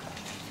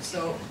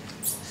 So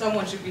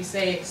someone should be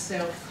saying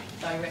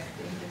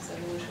self-directing this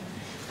evolution.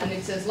 And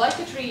it says, like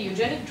a tree,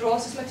 eugenic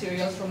draws its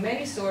materials from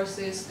many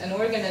sources and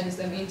organizes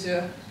them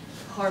into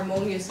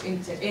harmonious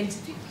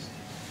entities.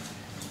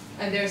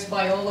 And there's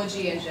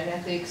biology and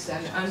genetics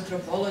and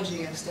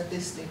anthropology and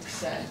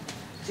statistics and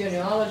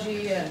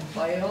genealogy and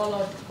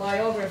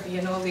biography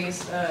and all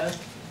these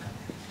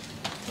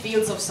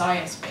fields of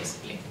science,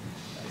 basically.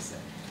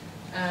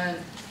 And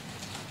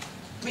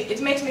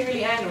it makes me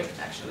really angry,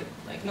 actually.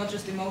 Like, not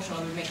just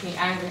emotional, it makes me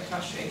angry and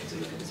frustrated to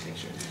look at this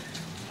picture.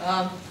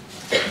 I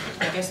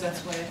guess that's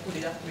why I put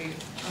it up for you.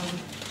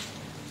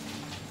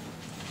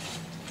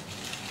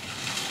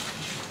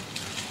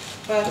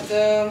 But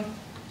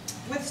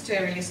with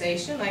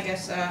sterilization, I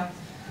guess,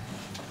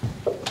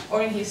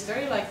 or in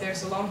history, like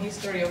there's a long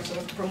history of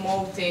sort of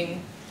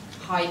promoting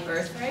high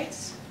birth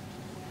rates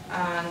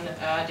and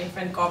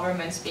different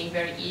governments being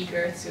very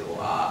eager to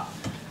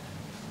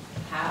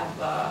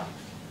have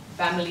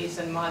families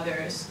and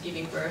mothers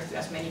giving birth to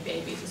as many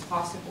babies as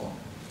possible.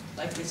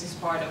 Like this is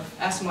part of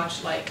as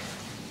much like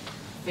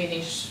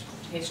Finnish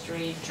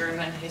history,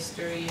 German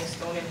history,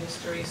 Estonian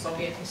history,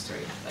 Soviet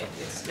history. Like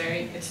it's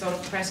sort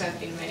of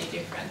present in many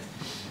different,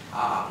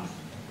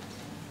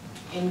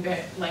 in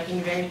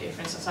very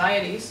different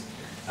societies.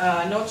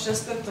 Not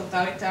just the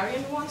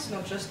totalitarian ones,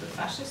 not just the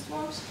fascist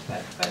ones,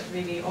 but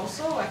really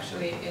also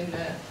actually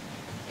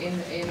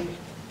in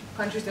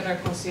countries that are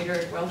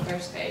considered welfare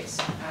states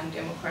and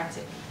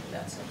democratic in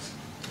that sense.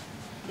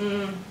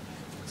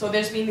 So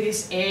there's been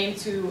this aim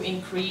to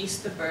increase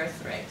the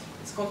birth rate.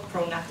 It's called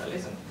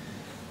pronatalism,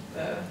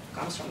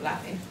 comes from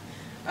Latin.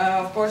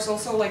 Of course,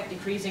 also like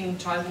decreasing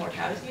child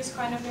mortality is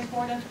kind of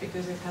important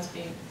because it has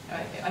been,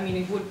 I mean,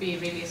 it would be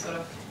really sort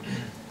of,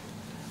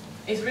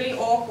 it's really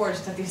awkward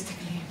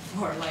statistically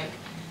for like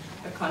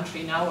a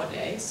country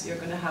nowadays. You're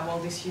going to have all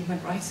these human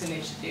rights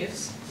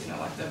initiatives, you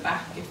know, at the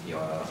back if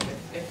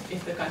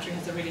the country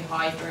has a really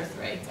high birth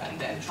rate and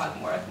then child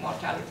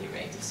mortality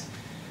rate is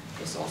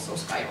also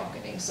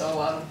skyrocketing.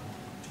 So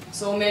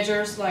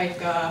measures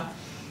like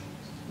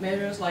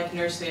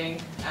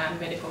nursing and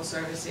medical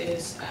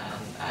services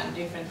and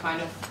different kind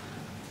of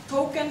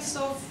tokens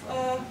of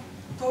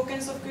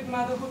good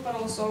motherhood, but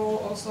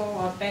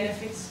also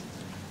benefits,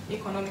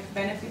 economic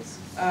benefits,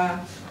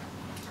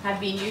 have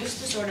been used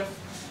to sort of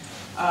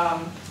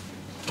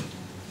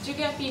to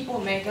get people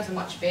make as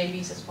much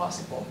babies as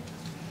possible.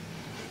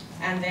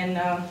 And then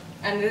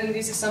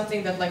this is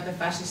something that like the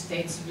fascist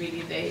states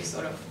they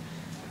sort of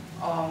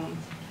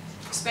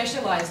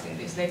specialized in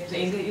this. They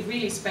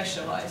really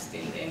specialized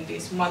in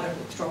these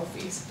motherhood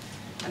trophies.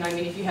 And I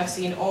mean, if you have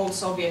seen old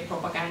Soviet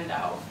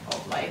propaganda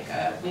of like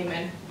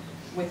women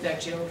with their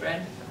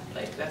children,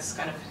 like that's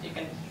kind of, you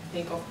can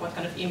think of what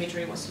kind of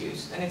imagery was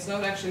used. And it's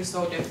not actually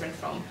so different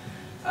from,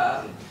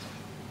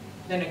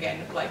 then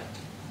again, like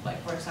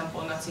for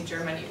example, Nazi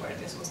Germany, where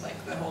this was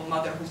like the whole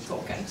motherhood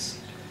tokens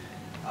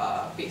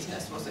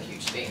business was a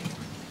huge thing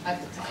at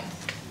the time.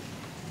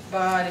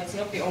 But it's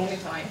not the only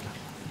time.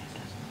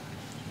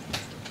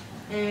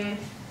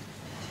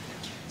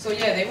 So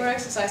yeah, they were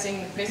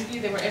exercising, basically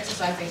they were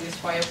exercising this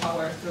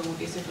firepower through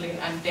discipline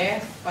and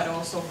death, but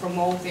also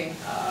promoting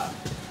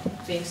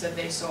things that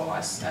they saw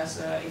as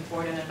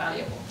important and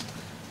valuable.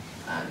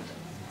 And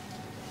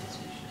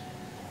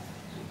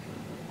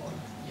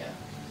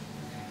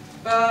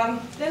yeah.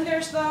 Then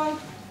there's the,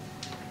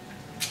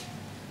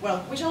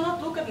 well, we shall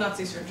not look at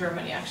Nazis or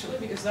Germany actually,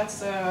 because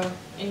that's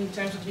in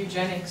terms of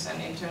eugenics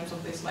and in terms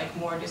of this like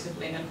more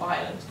disciplined and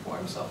violent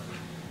forms of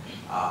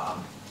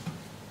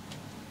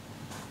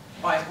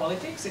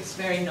biopolitics, it's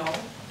very known,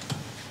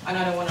 and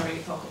I don't want to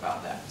really talk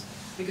about that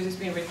because it's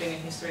been written in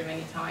history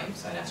many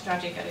times, and as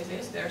tragic as it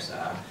is, there's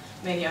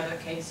many other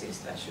cases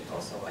that should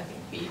also, I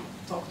think, be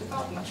talked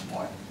about much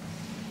more.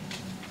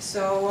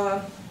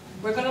 So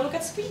we're going to look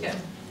at Sweden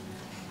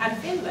and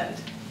Finland,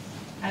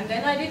 and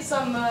then I did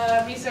some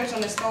research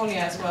on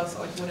Estonia as well,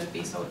 so it wouldn't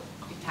be so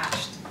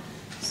detached.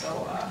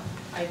 So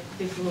I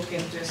did look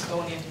into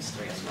Estonian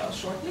history as well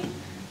shortly.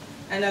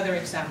 And other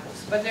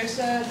examples. But there's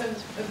a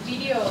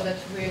video that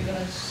we're going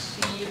to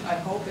see, I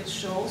hope it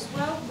shows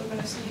well. We're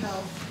going to see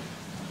how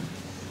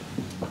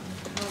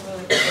well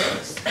it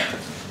works.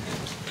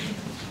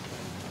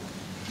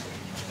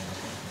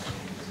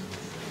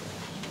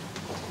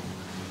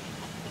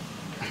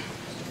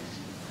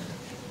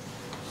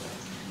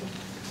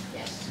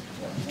 Yes.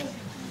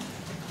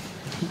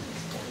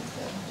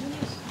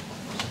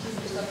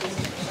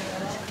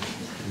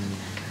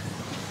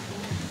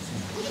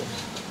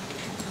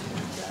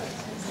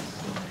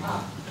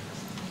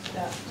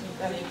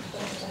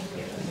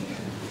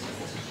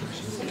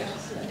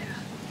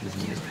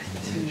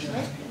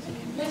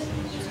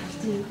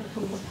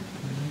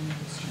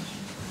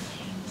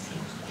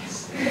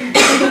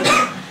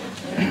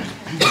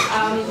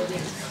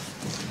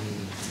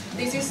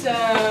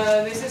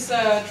 This is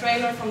a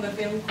trailer from the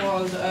film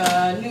called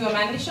Nya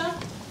Människa,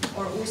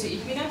 or Uusi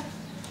Ihminen,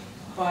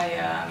 by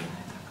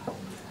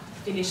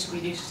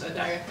Finnish-Swedish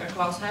director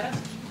Klaus Härä.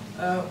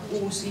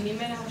 Uusi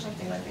Ihminen or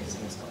something like this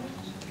in Estonia.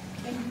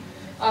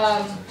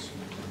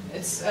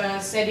 It's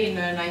set in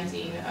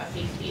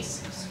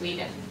 1950s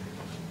Sweden,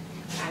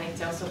 and it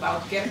tells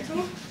about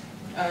Gertrude,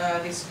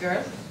 this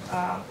girl,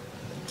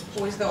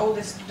 who is the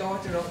oldest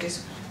daughter of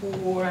this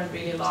poor and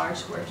really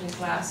large working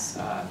class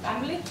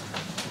family.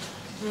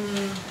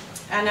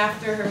 And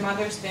after her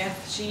mother's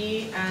death,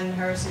 she and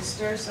her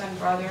sisters and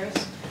brothers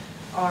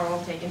are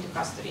all taken to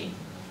custody.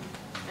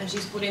 And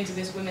she's put into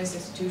this women's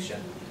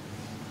institution,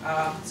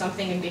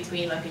 something in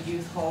between like a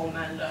youth home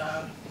and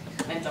a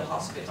mental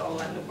hospital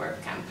and a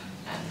work camp.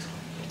 And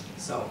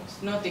so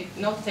it's not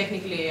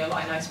technically a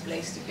nice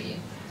place to be.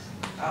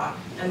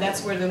 And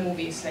that's where the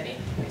movie is set in,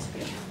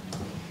 basically.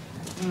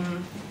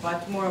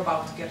 But more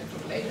about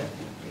Gertrude later.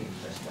 We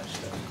first watch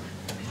the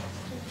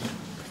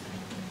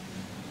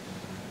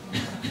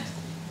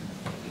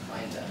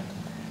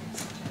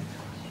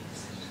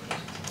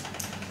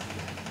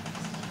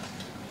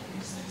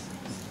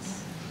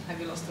Have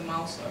you lost the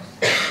mouse or?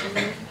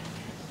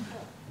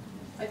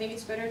 I think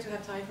it's better to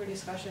have time for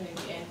discussion in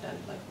the end than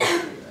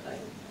like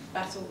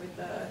battle with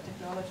the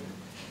technology.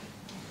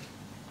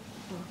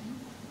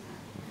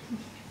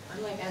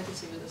 Unlike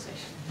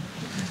anti-civilization.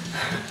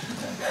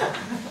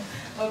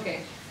 Okay,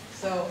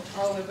 so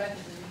we're back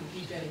to the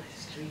eugenic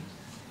history.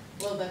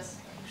 Well, that's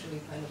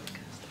actually kind of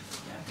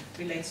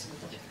relates to the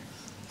topic.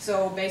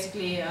 So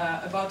basically,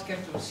 about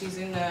Gertrude, she's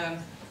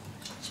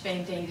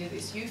being taken to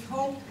this youth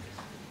home.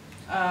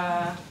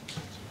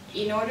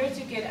 In order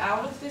to get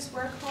out of this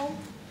work home,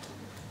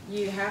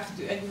 you have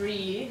to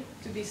agree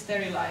to be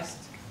sterilized.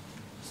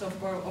 So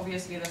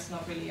obviously that's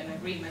not really an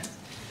agreement.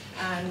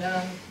 And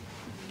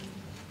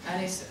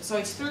so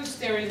it's through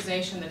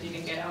sterilization that you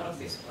can get out of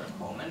this work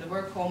home. And the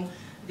work home,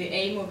 the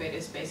aim of it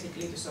is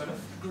basically to sort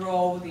of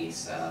grow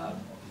these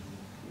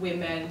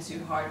women to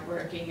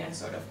hardworking and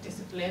sort of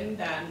disciplined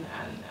and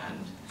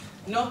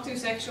not too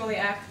sexually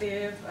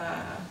active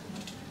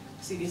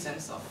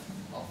citizens of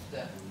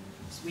the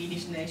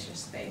Swedish nation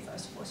state, I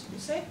suppose you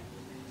could say.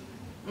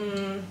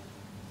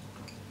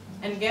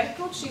 And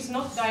Gertrude, she's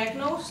not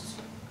diagnosed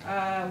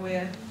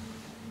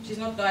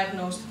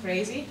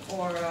crazy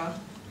or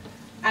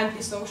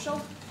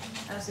antisocial,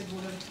 as it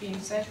would have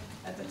been said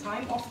at the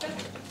time often.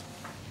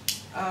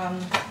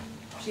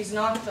 She's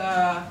not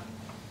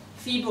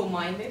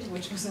feeble-minded,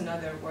 which was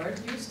another word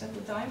used at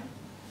the time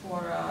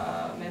for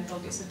mental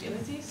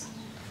disabilities.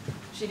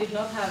 She does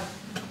not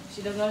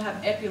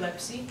have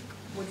epilepsy,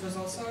 which was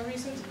also a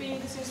reason to be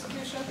in this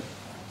institution.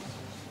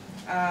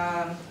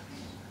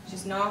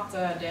 She's not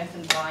deaf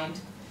and blind,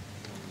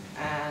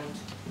 and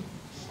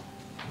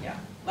yeah,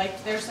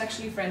 like there's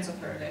actually friends of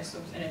her. There's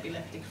an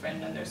epileptic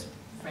friend, and there's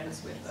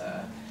friends with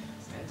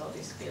mental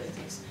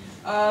disabilities.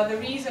 The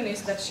reason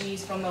is that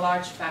she's from a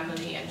large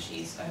family, and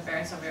her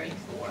parents are very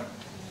poor,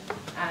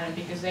 and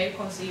because they've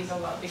conceived a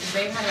lot, because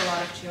they've had a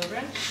lot of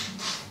children,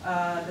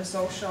 the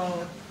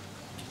social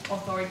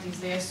authorities,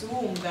 they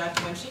assume that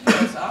when she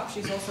grows up,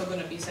 she's also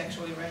going to be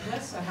sexually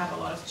reckless and have a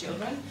lot of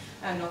children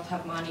and not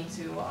have money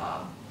to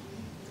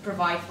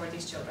provide for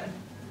these children.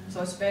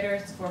 So it's better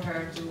for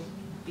her to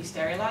be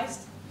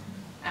sterilized.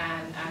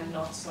 and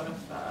not sort of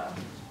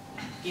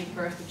give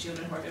birth to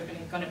children who are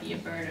going to be a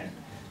burden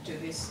to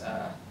this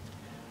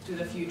to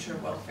the future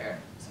welfare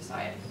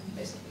society,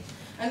 basically.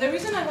 And the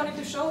reason I wanted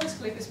to show this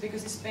clip is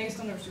because it's based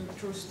on a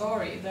true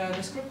story.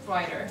 The script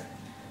writer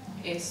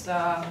is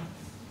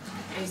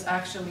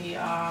actually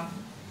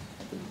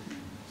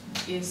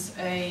is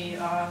a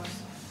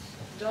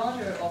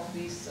daughter of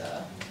this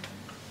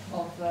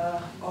of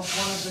one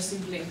of the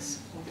siblings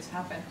who this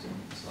happened to.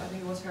 So I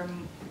think it was her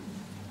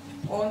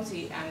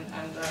auntie and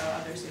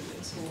other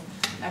siblings who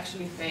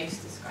actually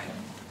faced this kind of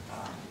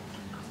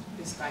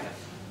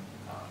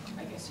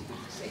I guess you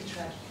could say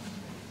tragedy.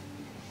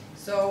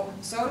 So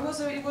it was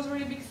a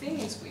really big thing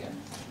in Sweden.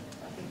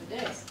 I think it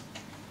is.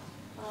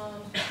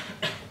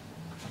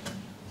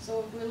 So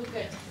if we look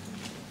at,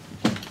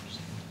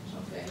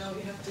 okay, now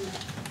we have to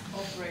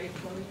operate it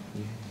for me.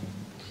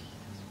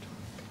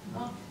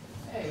 Oh,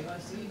 hey, I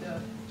see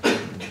the.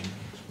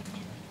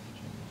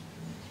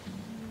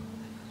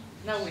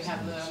 Now we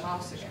have the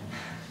mouse again.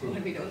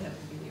 When we don't have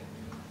the video.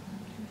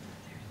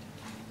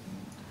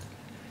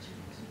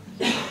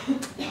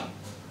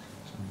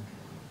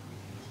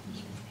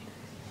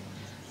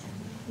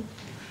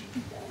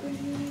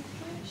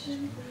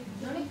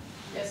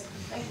 Yes,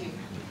 thank you.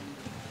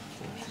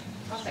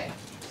 Okay.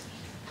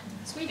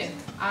 Sweden.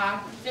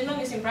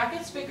 Finland is in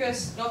brackets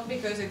because not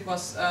because it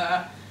was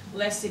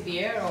less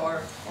severe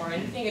or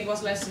anything. It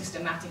was less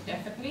systematic,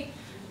 definitely.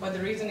 But the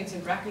reason it's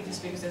in brackets is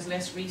because there's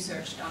less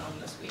research done on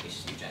the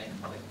Swedish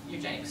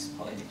eugenics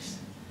politics.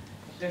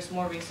 There's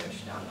more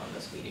research done on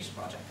the Swedish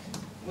project,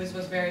 which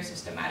was very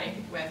systematic.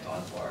 It went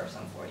on for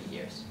some 40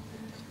 years.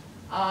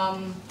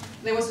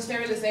 There was a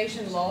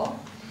sterilization law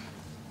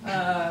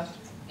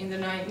in the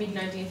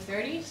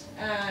mid-1930s,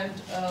 and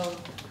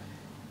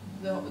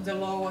the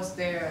law was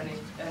there,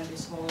 and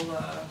this whole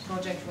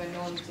project went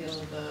on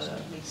till the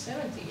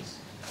mid-70s.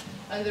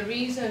 And the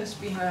reasons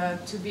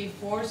to be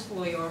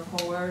forcefully or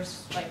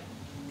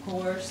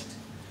coerced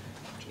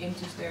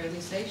into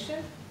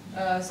sterilization,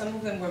 some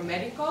of them were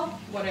medical,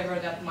 whatever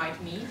that might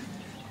mean,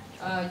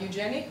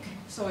 eugenic,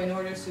 so in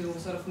order to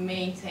sort of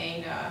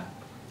maintain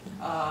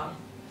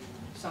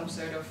some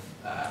sort of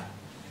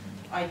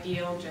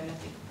ideal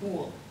genetic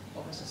pool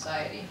of a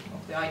society,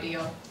 of the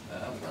ideal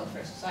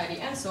welfare society,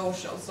 and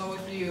social. So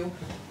if you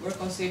were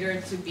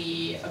considered to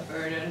be a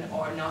burden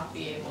or not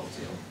be able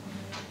to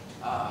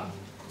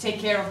take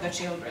care of the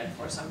children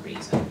for some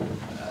reason,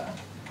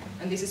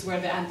 and this is where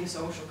the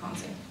antisocial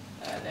comes in,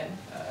 then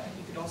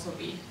you could also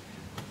be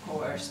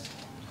coerced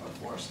or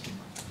forced to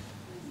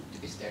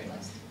be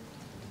sterilized.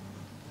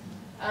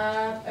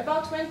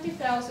 About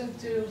 20,000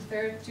 to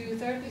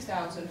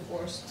 30,000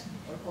 forced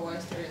or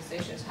coerced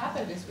sterilizations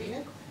happened in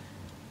Sweden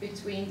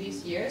between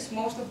these years,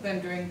 most of them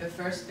during the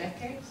first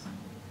decades,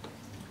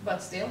 but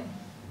still.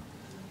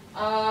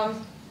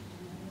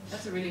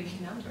 That's a really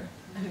big number.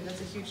 I mean,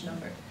 that's a huge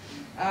number.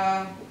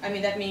 I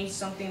mean, that means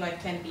something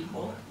like 10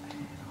 people,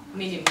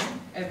 minimum,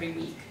 every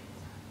week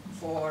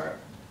for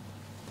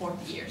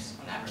 40 years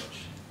on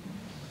average.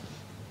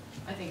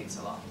 I think it's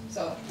a lot.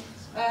 So,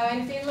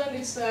 in Finland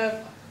it's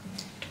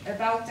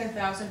about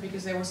 10,000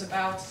 because there was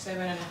about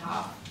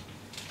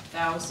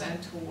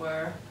 7,500 who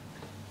were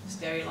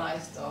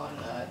sterilized on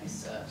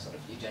this sort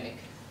of eugenic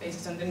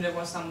basis, and then there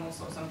was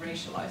also some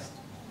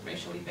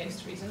racially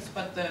based reasons,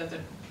 but the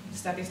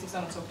statistics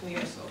are not so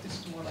clear, so this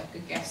is more like a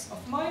guess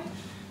of mine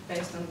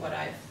based on what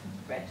I've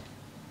read.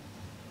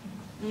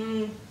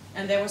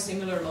 And there were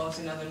similar laws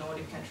in other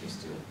Nordic countries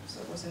too,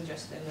 so it wasn't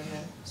just Finland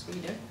and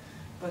Sweden,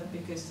 but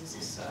because this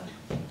is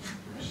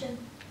Question.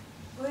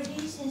 Were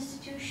these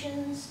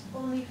institutions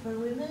only for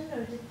women,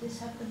 or did this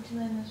happen to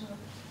men as well?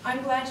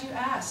 I'm glad you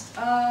asked.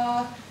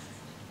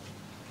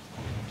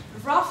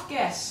 Rough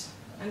guess,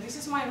 and this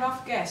is my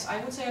rough guess, I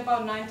would say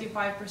about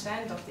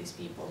 95% of these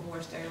people who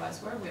were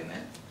sterilized were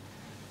women,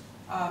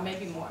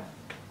 maybe more.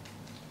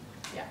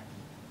 Yeah.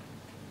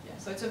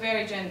 So it's a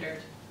very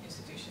gendered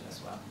institution as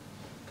well.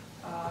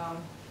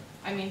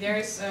 I mean,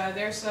 there's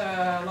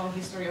a long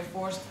history of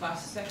forced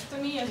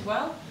vasectomy as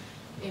well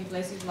in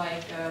places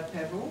like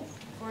Peru,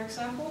 for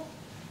example.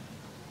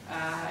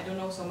 I don't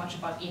know so much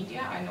about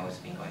India. I know it's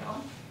been going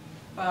on,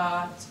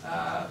 but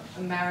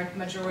a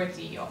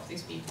majority of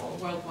these people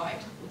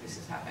worldwide who this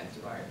has happened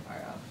to are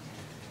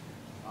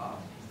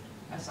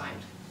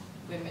assigned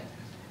women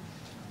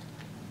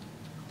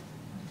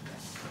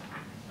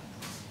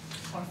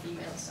or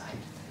female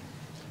assigned.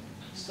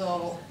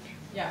 So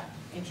yeah,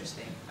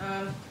 interesting.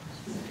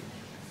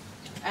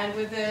 And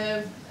with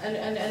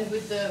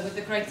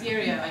the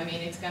criteria, I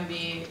mean, it can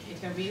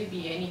really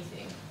be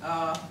anything.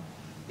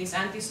 This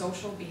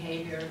antisocial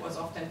behavior was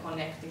often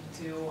connected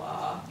to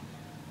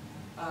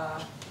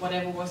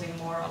whatever was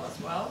immoral as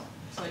well.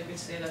 So you could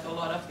say that a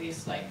lot of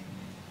these like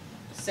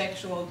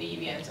sexual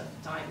deviants at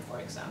the time, for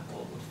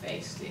example, would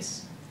face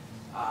this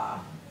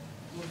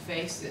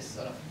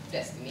sort of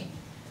destiny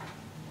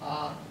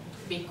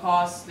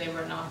because they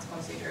were not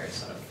considered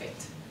sort of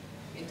fit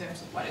in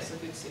terms of what is a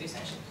good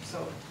citizenship.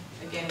 So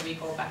again, we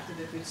go back to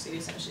the good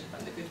citizenship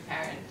and the good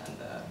parent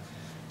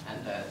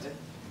and the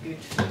good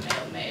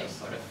female male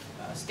sort of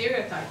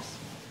stereotypes.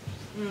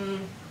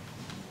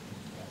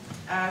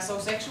 So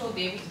sexual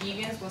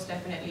deviance was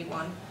definitely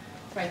one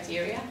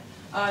criteria.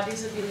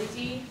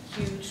 Disability,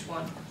 huge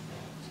one.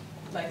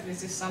 Like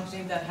this is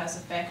something that has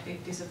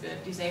affected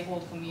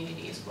disabled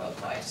communities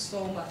worldwide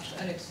so much,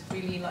 and it's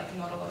really like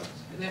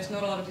there's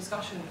not a lot of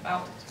discussion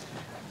about it,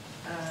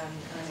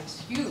 and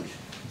it's huge.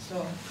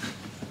 So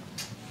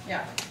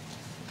yeah.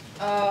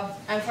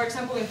 And for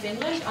example, in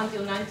Finland,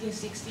 until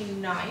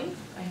 1969,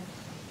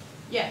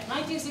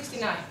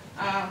 1969,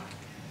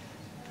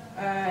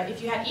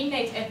 if you had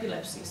innate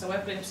epilepsy, so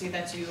epilepsy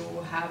that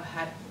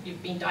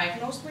you've been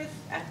diagnosed with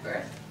at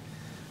birth,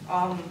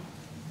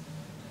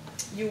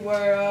 you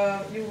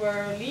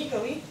were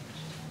legally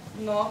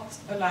not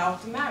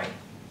allowed to marry,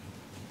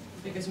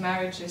 because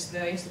marriage is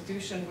the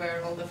institution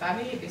where all the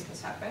family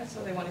business happens.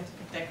 So they wanted to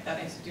protect that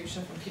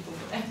institution from people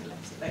with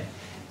epilepsy. Like,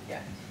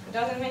 yeah, it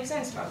doesn't make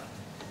sense, but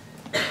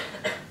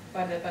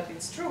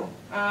it's true.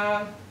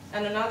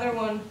 And another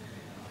one,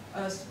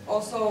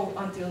 also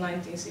until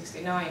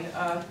 1969,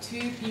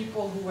 two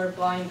people who were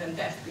blind and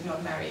deaf could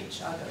not marry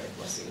each other. It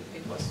was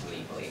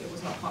legally, it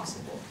was not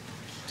possible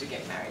to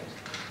get married.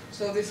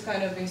 So this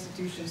kind of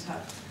institutions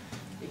have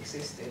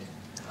existed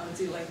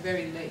until like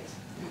very late,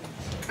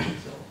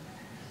 so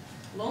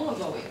long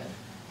ago even.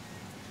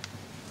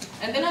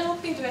 And then I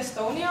looked into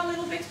Estonia a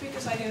little bit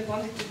because I didn't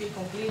want it to be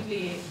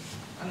completely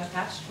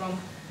unattached from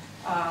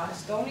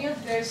Estonia.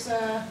 There's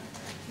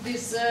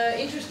this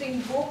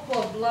interesting book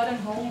called Blood and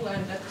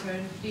Homeland that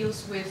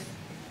deals with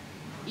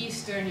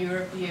Eastern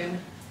European,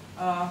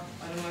 I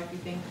don't know if you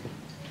think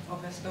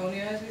of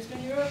Estonia as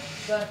Eastern Europe,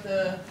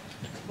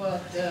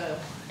 but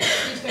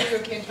Eastern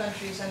European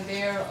countries and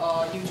their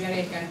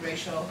eugenic and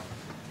racial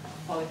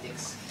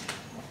politics.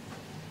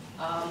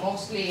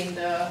 Mostly in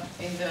the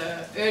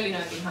early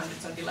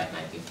 1900s until like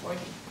 1940.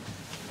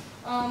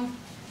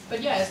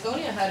 But yeah,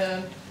 Estonia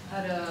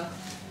had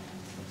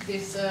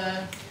this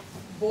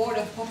board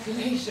of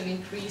population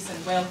increase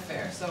and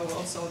welfare. So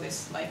also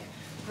this like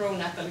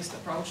pro-natalist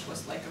approach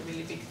was like a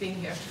really big thing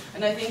here.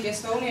 And I think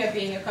Estonia,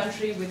 being a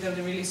country with a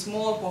really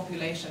small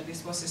population,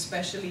 this was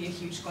especially a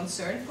huge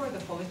concern for the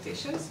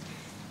politicians.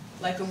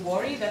 Like a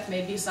worry that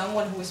maybe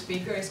someone who is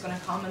bigger is going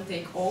to come and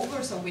take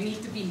over, so we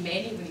need to be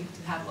many, we need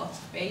to have lots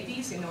of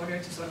babies in order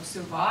to sort of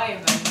survive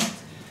and not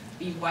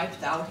be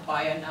wiped out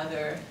by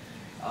another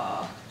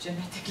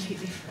genetically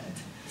different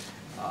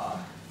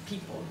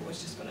people who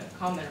is just going to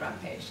come and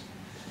rampage.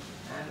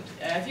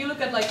 And if you look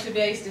at like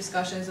today's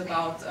discussions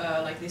about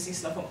like this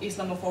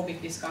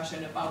Islamophobic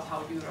discussion about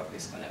how Europe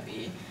is going to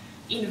be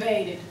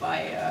invaded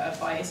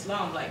by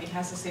Islam, like it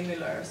has a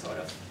similar sort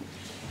of,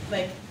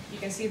 like you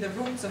can see the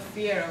roots of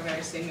fear are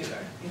very similar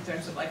in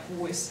terms of like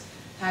who is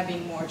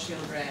having more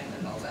children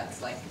and all that.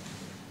 Like,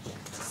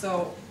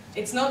 so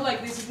it's not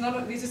like this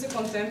is a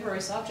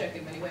contemporary subject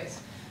in many ways,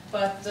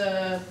 but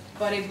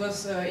it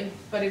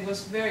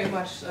was very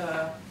much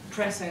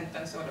present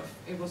and sort of,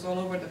 it was all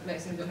over the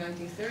place in the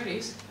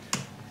 1930s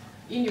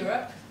in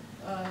Europe,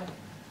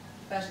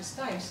 fascist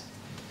times.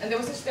 And there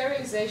was a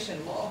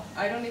sterilization law.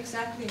 I don't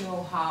exactly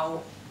know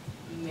how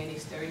many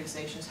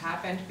sterilizations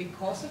happened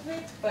because of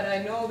it, but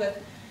I know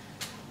that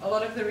a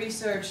lot of the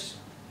research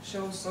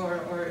shows,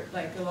 or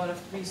like a lot of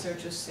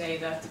researchers say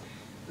that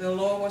the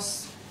law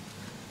was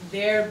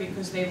there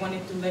because they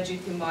wanted to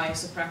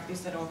legitimize a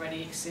practice that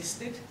already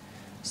existed.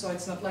 So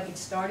it's not like it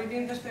started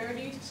in the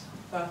 30s,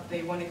 but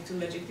they wanted to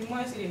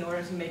legitimize it in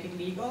order to make it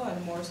legal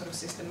and more sort of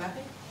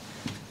systematic.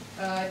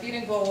 It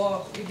didn't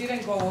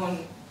go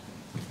on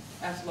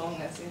as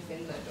long as in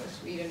Finland or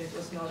Sweden. It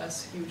was not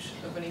as huge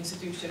of an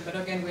institution, but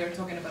again, we are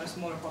talking about a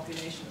smaller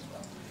population as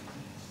well.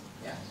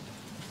 Yeah,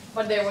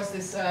 but there was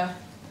this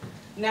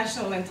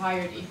national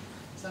entirety,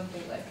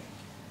 something like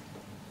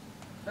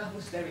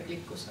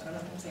rahvusterviklikkus, I don't know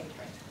if I'm saying it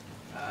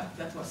right,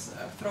 that was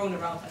thrown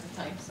around at the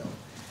time. So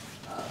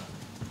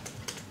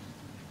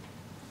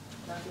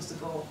that was the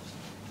goal.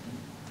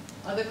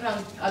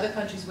 Other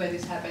countries where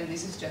this happened,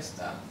 this is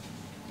just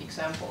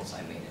examples.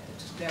 I mean,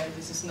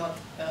 this is not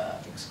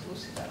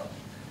exclusive at all.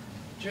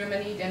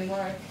 Germany,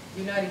 Denmark,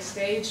 United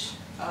States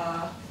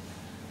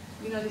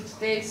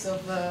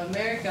of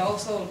America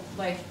also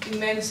like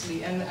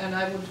immensely, and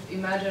I would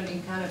imagine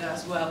in Canada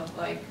as well.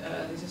 Like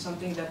this is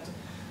something that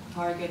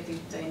targeted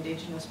the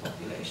indigenous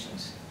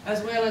populations,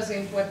 as well as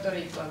in Puerto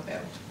Rico and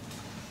Peru,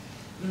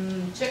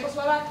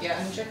 Czechoslovakia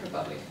and Czech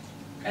Republic,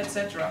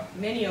 etc.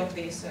 Many of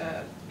these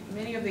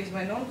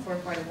went on for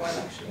quite a while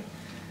actually.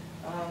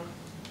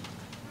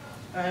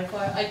 If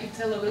I could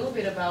tell a little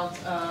bit about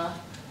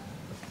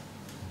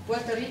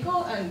Puerto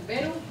Rico and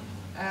Peru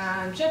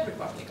and Czech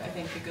Republic, I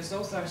think, because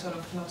those are sort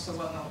of not so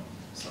well known.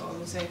 So I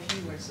will say a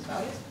few words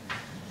about it.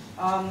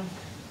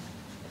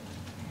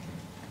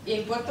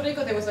 In Puerto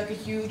Rico, there was like a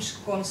huge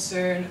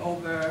concern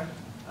over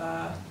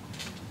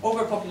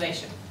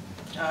overpopulation.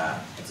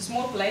 It's a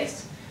small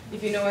place.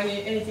 If you know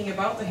anything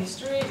about the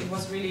history, it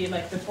was really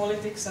like the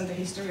politics and the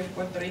history of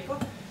Puerto Rico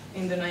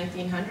in the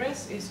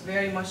 1900s is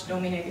very much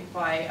dominated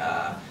by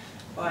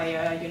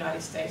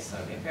United States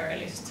sort of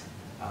imperialist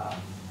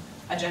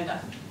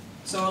agenda.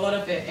 So a lot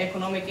of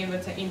economic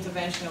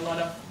intervention, a lot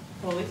of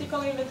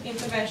political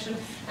intervention,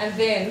 and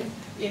then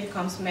it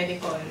comes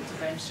medical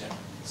intervention.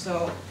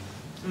 So,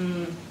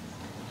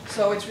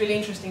 so it's really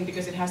interesting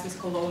because it has this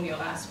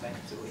colonial aspect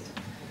to it.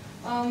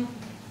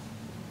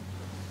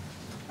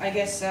 I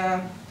guess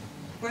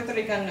Puerto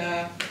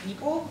Rican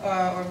people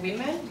or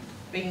women,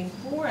 being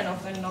poor and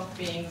often not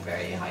being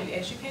very highly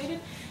educated,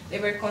 they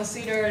were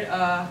considered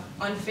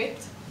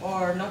unfit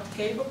or not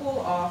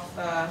capable of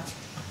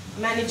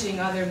managing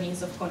other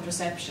means of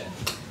contraception.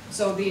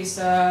 So these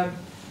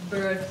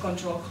birth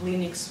control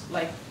clinics,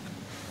 like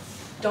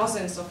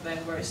dozens of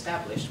them were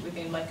established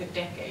within like a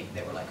decade.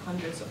 There were like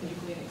hundreds of new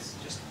clinics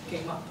just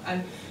came up.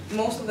 And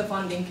most of the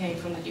funding came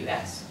from the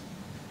US,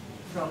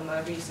 from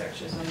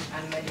researchers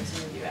and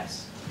medics in the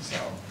US. So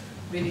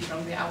really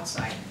from the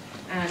outside.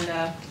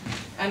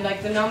 And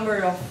like the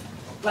number of,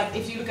 like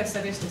if you look at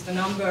statistics, the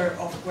number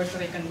of Puerto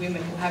Rican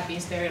women who have been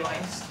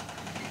sterilized,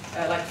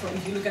 like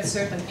if you look at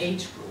certain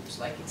age groups,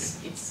 like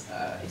it's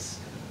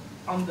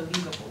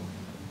unbelievable.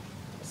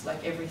 It's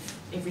like every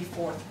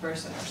fourth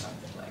person or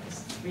something. Like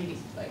it's really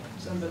like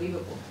it's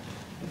unbelievable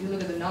if you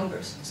look at the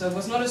numbers. So it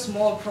was not a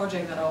small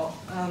project at all.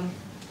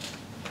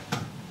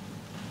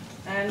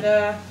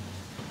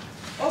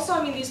 Also,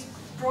 I mean, these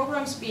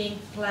programs being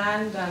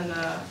planned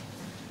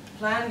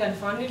and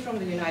funded from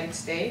the United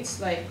States,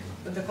 like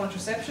the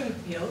contraception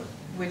pill,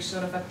 which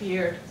sort of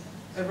appeared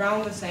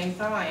around the same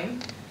time,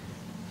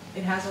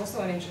 it has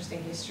also an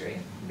interesting history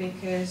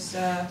because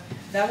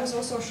that was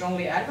also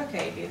strongly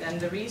advocated, and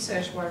the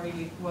research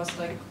was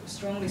like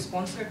strongly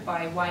sponsored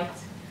by white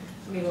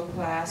middle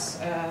class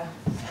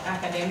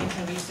academics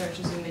and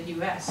researchers in the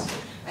U.S.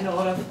 and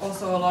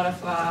also a lot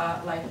of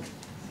like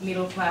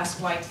middle class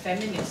white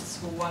feminists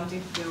who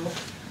wanted to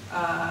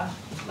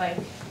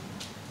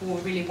who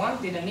really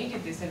wanted and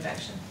needed this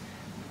invention.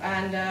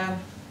 And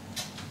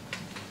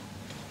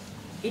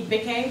it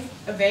became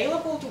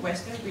available to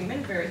Western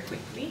women very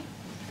quickly,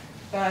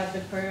 but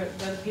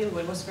the pill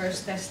was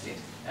first tested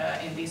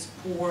in these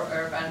poor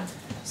urban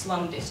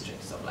slum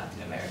districts of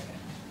Latin America.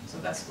 So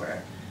that's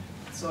where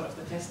sort of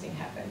the testing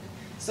happened.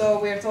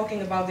 So we're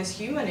talking about this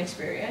human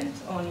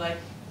experience on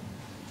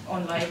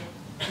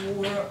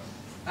poor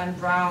and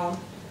brown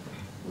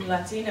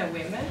Latina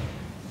women,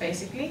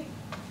 basically,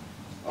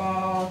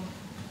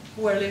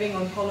 who are living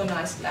on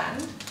colonized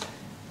land,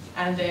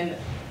 and then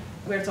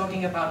we're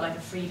talking about like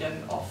a freedom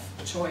of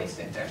choice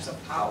in terms of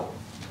how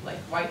like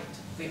white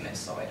women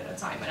saw it at the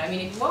time. And I mean,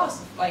 it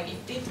was like,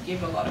 it did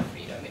give a lot of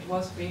freedom. It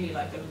was really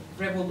like a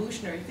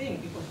revolutionary thing.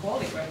 People call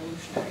it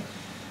revolutionary,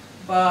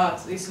 but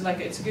this is like,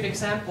 it's a good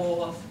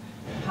example of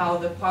how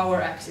the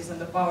power axis and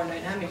the power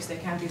dynamics, they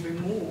can't be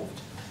removed.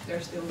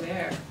 They're still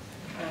there,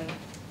 and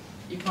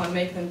you can't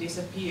make them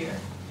disappear.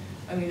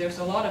 I mean, there's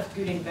a lot of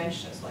good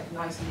inventions, like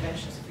nice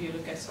inventions. If you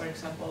look at, for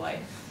example, like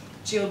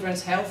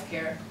children's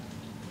healthcare,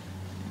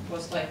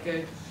 was like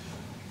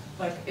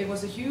it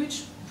was a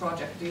huge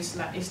project to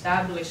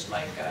establish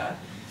like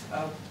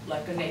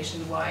a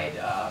nationwide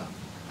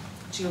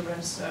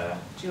children's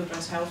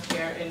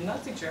healthcare in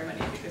Nazi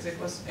Germany, because it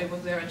was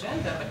their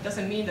agenda. But it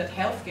doesn't mean that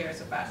healthcare is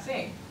a bad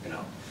thing, you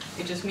know.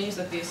 It just means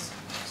that these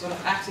sort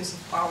of axes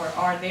of power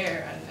are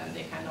there, and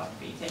they cannot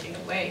be taken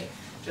away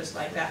just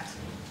like that.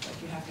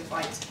 Like you have to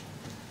fight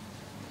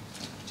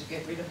to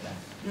get rid of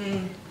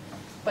them.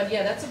 But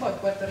yeah, that's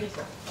about Puerto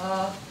Rico.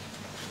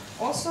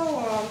 Also,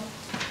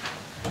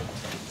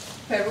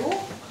 Peru,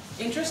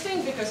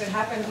 interesting because it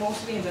happened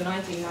mostly in the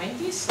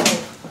 1990s,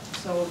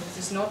 so this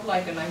is not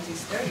like a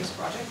 1930s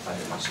project, but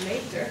much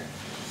later.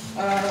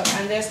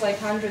 And there's like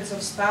hundreds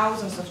of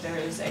thousands of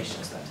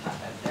sterilizations that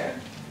happened there.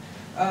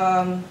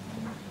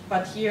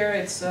 But here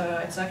it's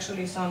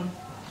actually some,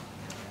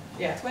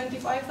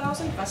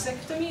 25,000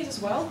 vasectomies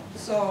as well.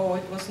 So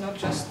it was not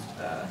just,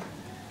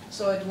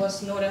 so it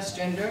was not as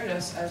gendered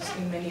as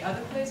in many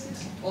other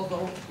places,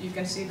 although you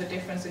can see the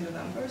difference in the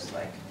numbers,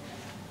 like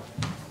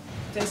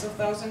tens of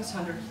thousands,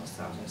 hundreds of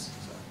thousands,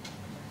 so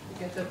you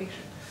get the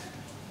picture.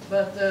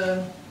 But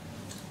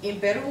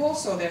in Peru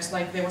also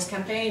there was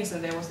campaigns,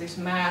 and there was these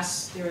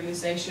mass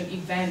sterilization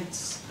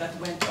events that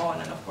went on,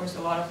 and of course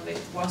a lot of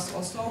it was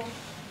also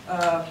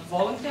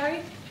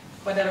voluntary,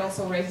 but that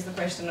also raises the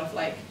question of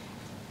like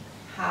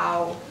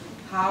how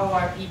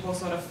are people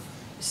sort of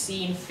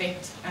seen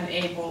fit and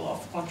able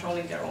of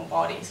controlling their own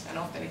bodies, and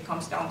often it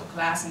comes down to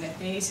class and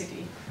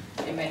ethnicity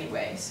in many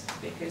ways,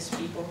 because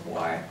people who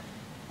are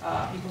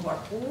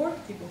poor,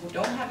 people who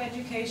don't have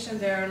education,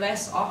 they're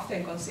less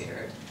often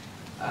considered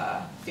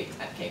fit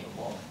and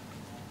capable.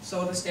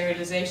 So the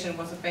sterilization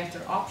was a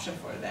better option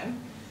for them,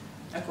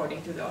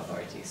 according to the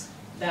authorities,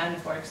 than,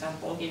 for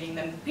example, giving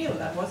them the pill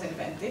that was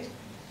invented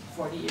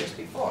 40 years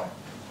before.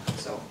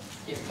 So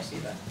here you see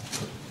that.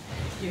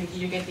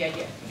 You get the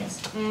idea, I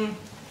guess.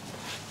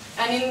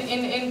 And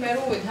in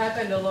Peru, it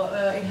happened a lot.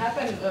 It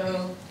happened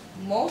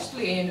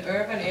mostly in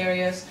urban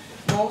areas,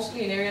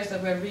 mostly in areas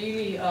that were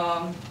really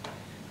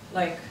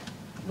like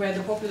where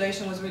the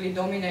population was really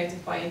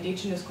dominated by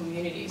indigenous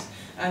communities,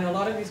 and a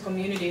lot of these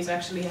communities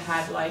actually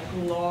had like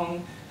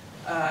long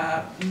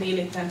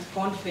militant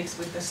conflicts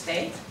with the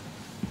state.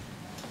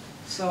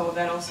 So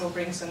that also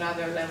brings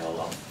another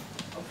level of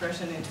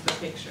oppression into the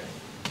picture.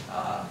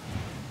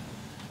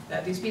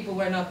 That these people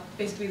were not,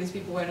 basically these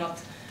people were not,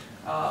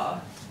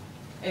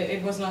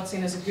 it was not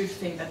seen as a good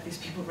thing that these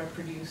people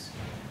reproduce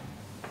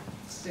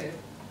to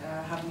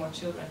have more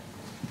children.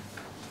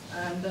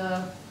 And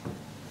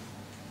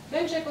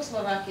then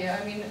Czechoslovakia,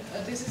 I mean,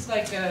 this is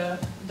like,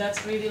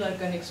 that's really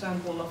like an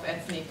example of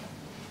ethnic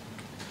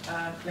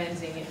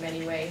cleansing in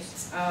many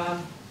ways,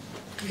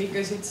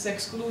 because it's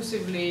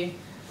exclusively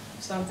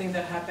something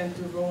that happened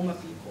to Roma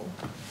people,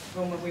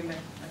 Roma women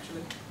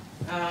actually.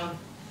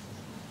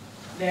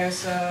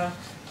 There's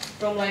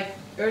from like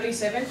early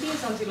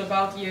 70s until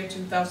about year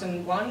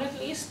 2001 at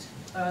least,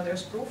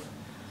 there's proof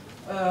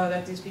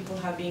that these people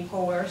have been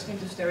coerced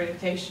into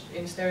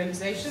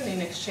sterilization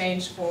in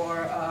exchange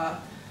for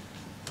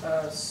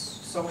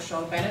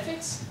social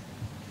benefits.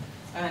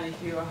 And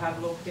if you have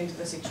looked into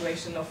the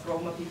situation of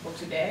Roma people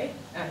today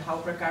and how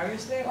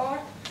precarious they are,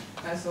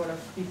 and sort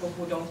of people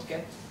who don't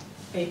get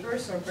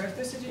papers or birth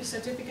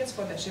certificates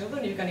for their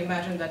children, you can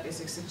imagine that this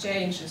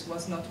exchange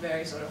was not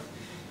very sort of,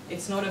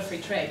 it's not a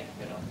free trade,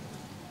 you know.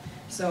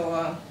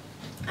 So,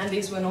 and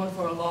this went on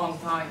for a long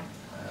time.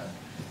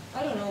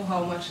 I don't know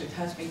how much it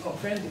has been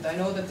confronted. I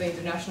know that the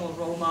international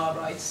Roma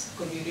rights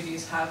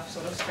communities have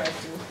sort of tried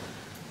to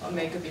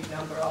make a big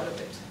number out of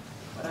it,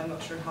 but I'm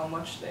not sure how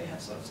much they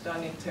have sort of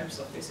done in terms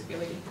of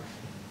visibility.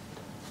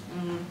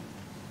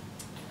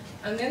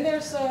 And then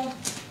there's oh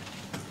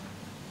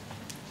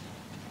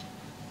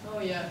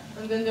yeah,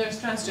 and then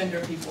there's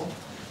transgender people,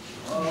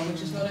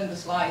 which is not in the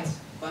slides,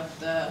 but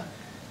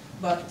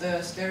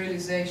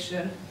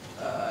sterilization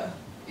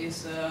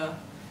is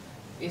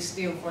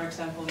still, for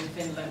example, in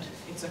Finland,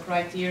 it's a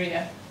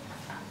criteria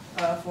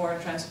for a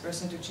trans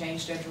person to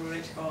change their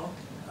juridical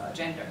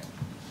gender.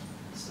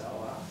 So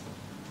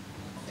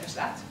there's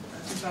that.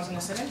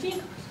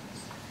 2017.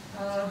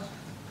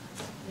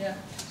 Yeah,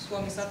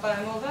 Suomi Sapa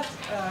and all that.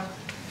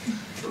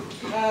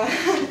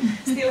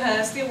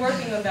 Still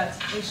working on that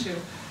issue.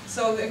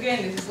 So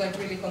again, this is like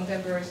really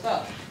contemporary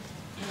stuff.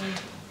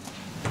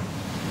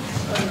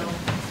 I don't know.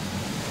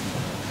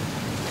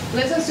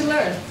 Lessons to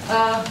learn.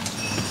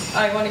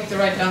 I wanted to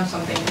write down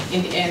something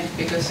in the end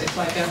because it's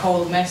like a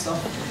whole mess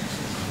of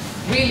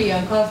really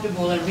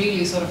uncomfortable and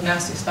really sort of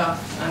nasty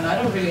stuff, and I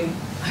don't really,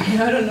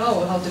 I don't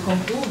know how to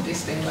conclude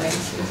this thing. Like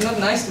it's not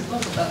nice to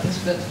talk about this,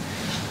 but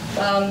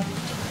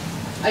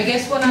I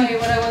guess what I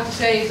want to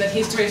say is that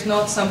history is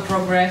not some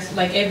progress,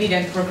 like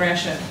evident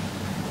progression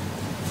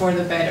for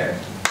the better.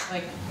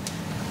 Like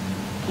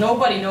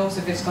nobody knows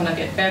if it's gonna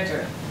get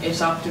better.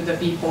 It's up to the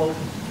people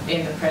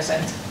in the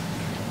present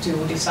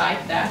to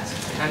decide that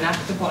and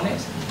act upon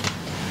it.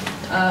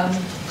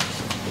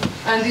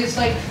 And these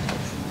like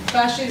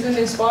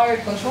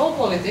fascism-inspired control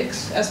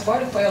politics, as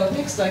part of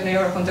politics, like they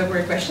are a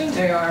contemporary question.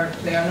 They are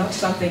not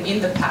something in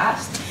the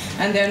past,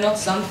 and they're not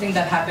something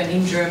that happened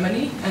in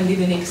Germany and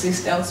didn't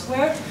exist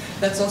elsewhere.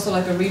 That's also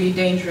like a really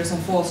dangerous and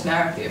false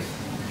narrative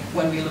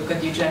when we look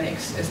at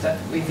eugenics, is that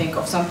we think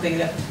of something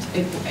that,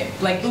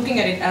 like looking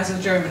at it as a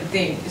German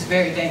thing is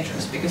very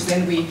dangerous, because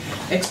then we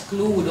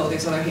exclude all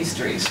these other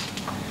histories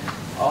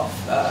of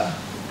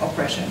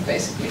oppression,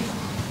 basically.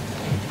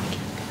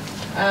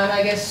 And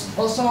I guess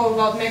also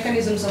about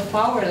mechanisms of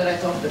power that I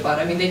talked about.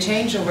 I mean, they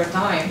change over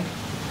time.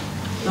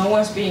 No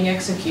one's being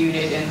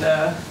executed in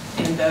the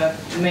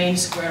main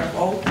square of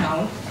Old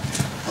Town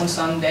on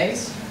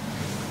Sundays,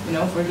 you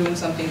know, for doing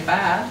something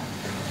bad.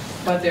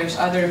 But there's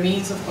other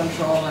means of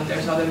control, and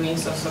there's other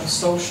means of sort of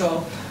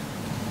social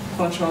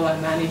control and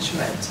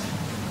management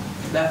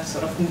that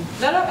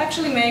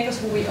actually make us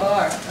who we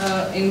are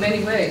in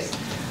many ways.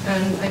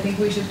 And I think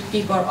we should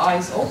keep our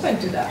eyes open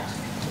to that.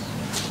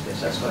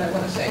 That's what I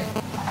want to say.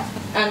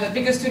 And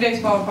because today's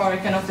power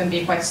can often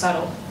be quite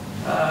subtle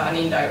and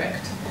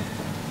indirect.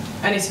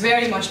 And it's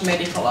very much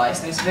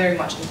medicalized, and it's very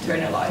much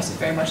internalized.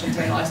 It's very much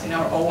internalized in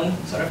our own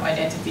sort of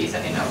identities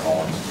and in our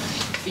own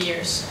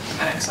fears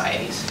and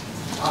anxieties.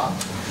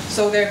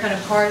 So they're kind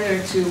of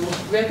harder to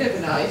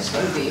recognize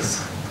sort of these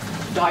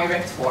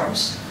direct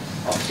forms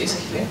of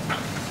discipline.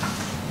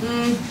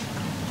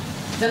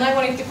 Then I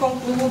wanted to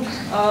conclude,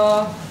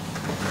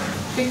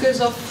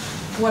 because of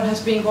what has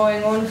been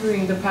going on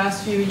during the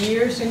past few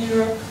years in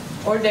Europe,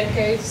 or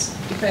decades,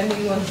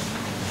 depending on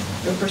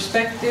your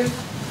perspective,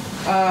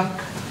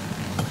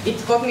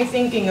 it got me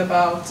thinking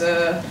about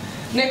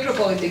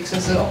necropolitics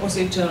as an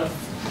opposition of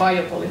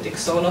biopolitics,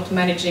 so not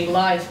managing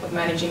life, but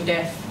managing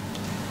death.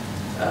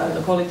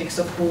 The politics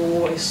of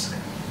who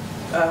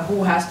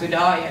has to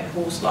die and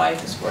whose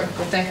life is worth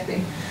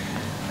protecting.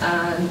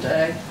 And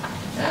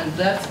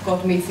that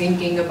got me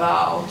thinking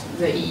about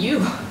the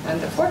EU and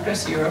the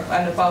Fortress Europe,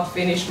 and about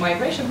Finnish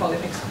migration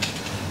politics.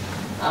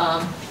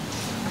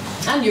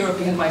 And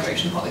European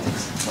migration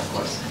politics, of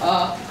course.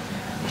 I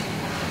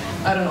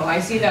don't know, I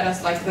see that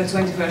as like the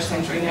 21st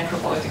century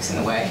necropolitics in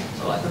a way,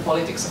 so like the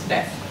politics of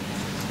death.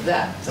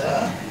 That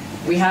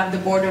we have the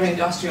border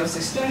industrial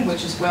system,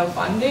 which is well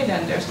funded,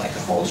 and there's like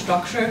a whole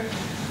structure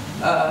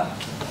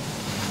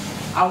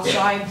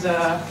outside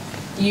the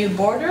EU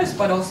borders,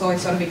 but also it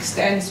sort of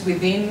extends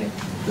within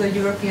the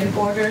European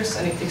borders,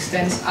 and it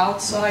extends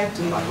outside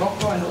to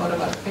Morocco and a lot of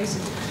other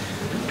places.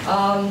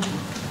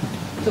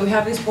 So we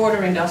have this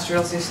border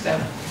industrial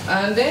system.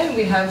 And then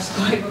we have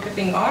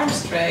skyrocketing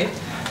arms trade.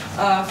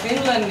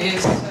 Finland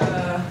is,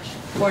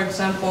 for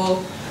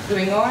example,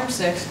 doing arms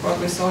export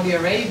with Saudi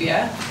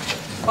Arabia.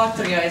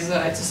 Patria is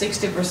it's a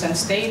 60%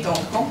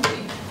 state-owned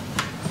company.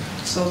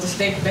 So the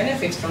state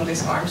benefits from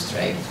this arms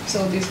trade.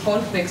 So these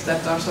conflicts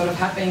that are sort of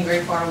happening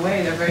very far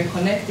away, they're very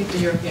connected to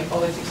European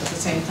politics at the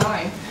same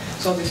time.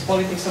 So this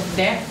politics of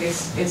death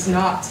is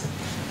not,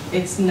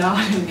 it's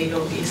not a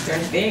Middle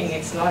Eastern thing,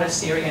 it's not a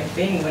Syrian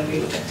thing when we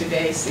look at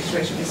today's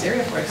situation in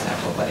Syria, for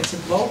example, but it's a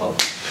global.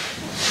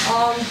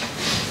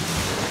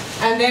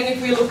 And then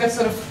if we look at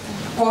sort of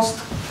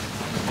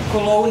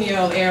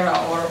post-colonial era,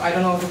 or I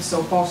don't know if it's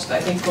so post,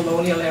 I think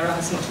colonial era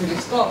has not really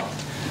stopped.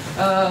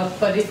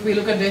 But if we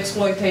look at the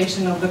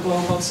exploitation of the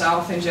global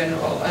south in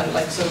general, and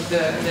like sort of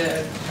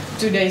the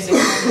today's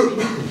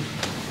economy,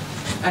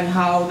 and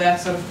how that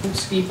sort of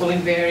puts people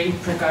in very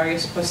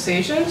precarious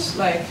positions,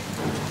 like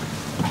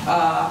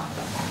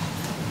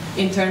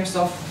in terms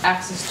of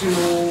access to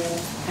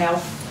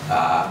health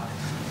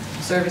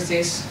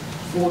services,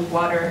 food,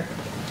 water,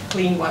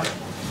 clean water,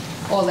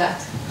 all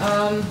that.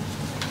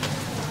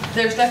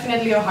 There's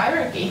definitely a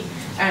hierarchy,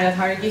 and that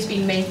hierarchy is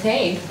being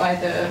maintained by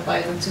the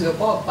two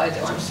above, by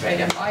the arms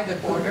trade and by the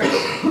borders.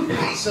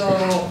 So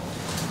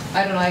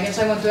I don't know. I guess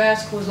I want to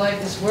ask whose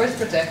life is worth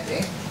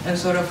protecting, and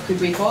sort of could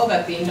we call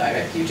that the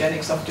indirect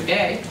eugenics of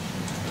today?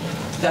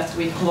 That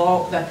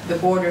that the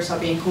borders are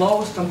being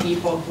closed from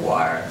people who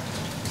are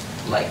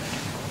like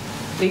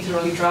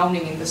literally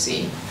drowning in the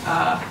sea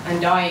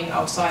and dying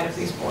outside of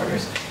these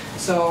borders.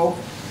 So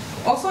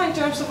also in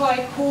terms of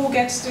like who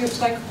gets to,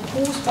 like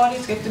whose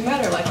bodies get to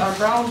matter, like are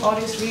brown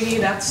bodies really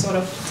that sort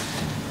of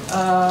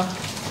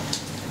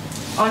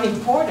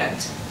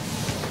unimportant?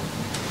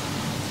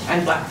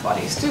 And black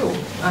bodies too.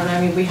 And I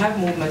mean, we have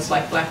movements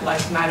like Black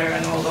Lives Matter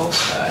and all those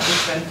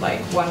different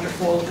like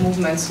wonderful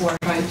movements who are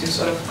trying to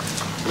sort of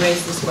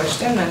raise this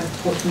question and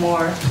put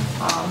more,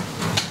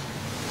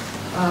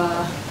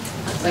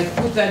 like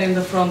put that in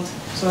the front,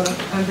 sort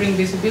of, and bring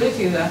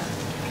visibility to that.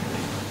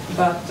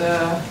 But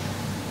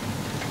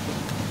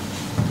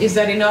is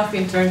that enough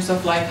in terms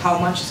of like how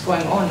much is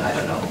going on? I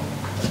don't know.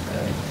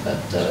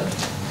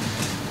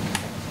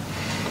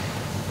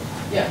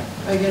 Yeah,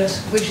 I guess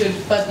we should.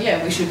 But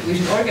yeah, we should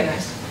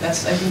organize.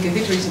 That's I think a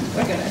good reason to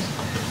organize.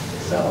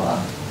 So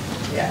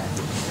yeah.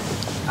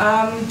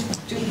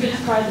 Do you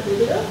try the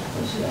video?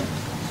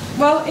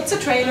 Well, it's a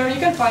trailer.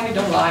 You can find it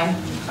online.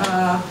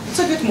 It's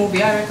a good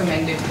movie. I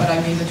recommend it. But I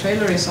mean, the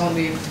trailer is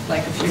only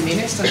like a few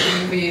minutes, and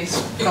the movie is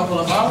a couple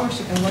of hours.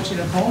 You can watch it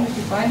at home if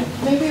you find it.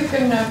 Maybe you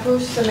can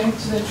post the link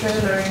to the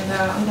trailer in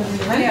under the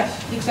event. Yeah,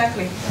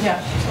 exactly. Yeah,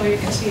 so you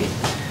can see it.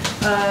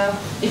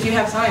 If you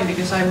have time,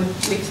 because I would,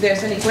 if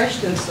there's any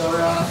questions or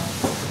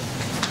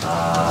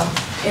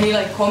any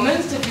like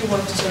comments that you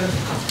want to sort of,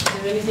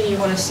 is there anything you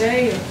want to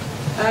say or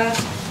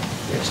ask,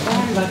 there's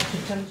time, but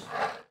you can.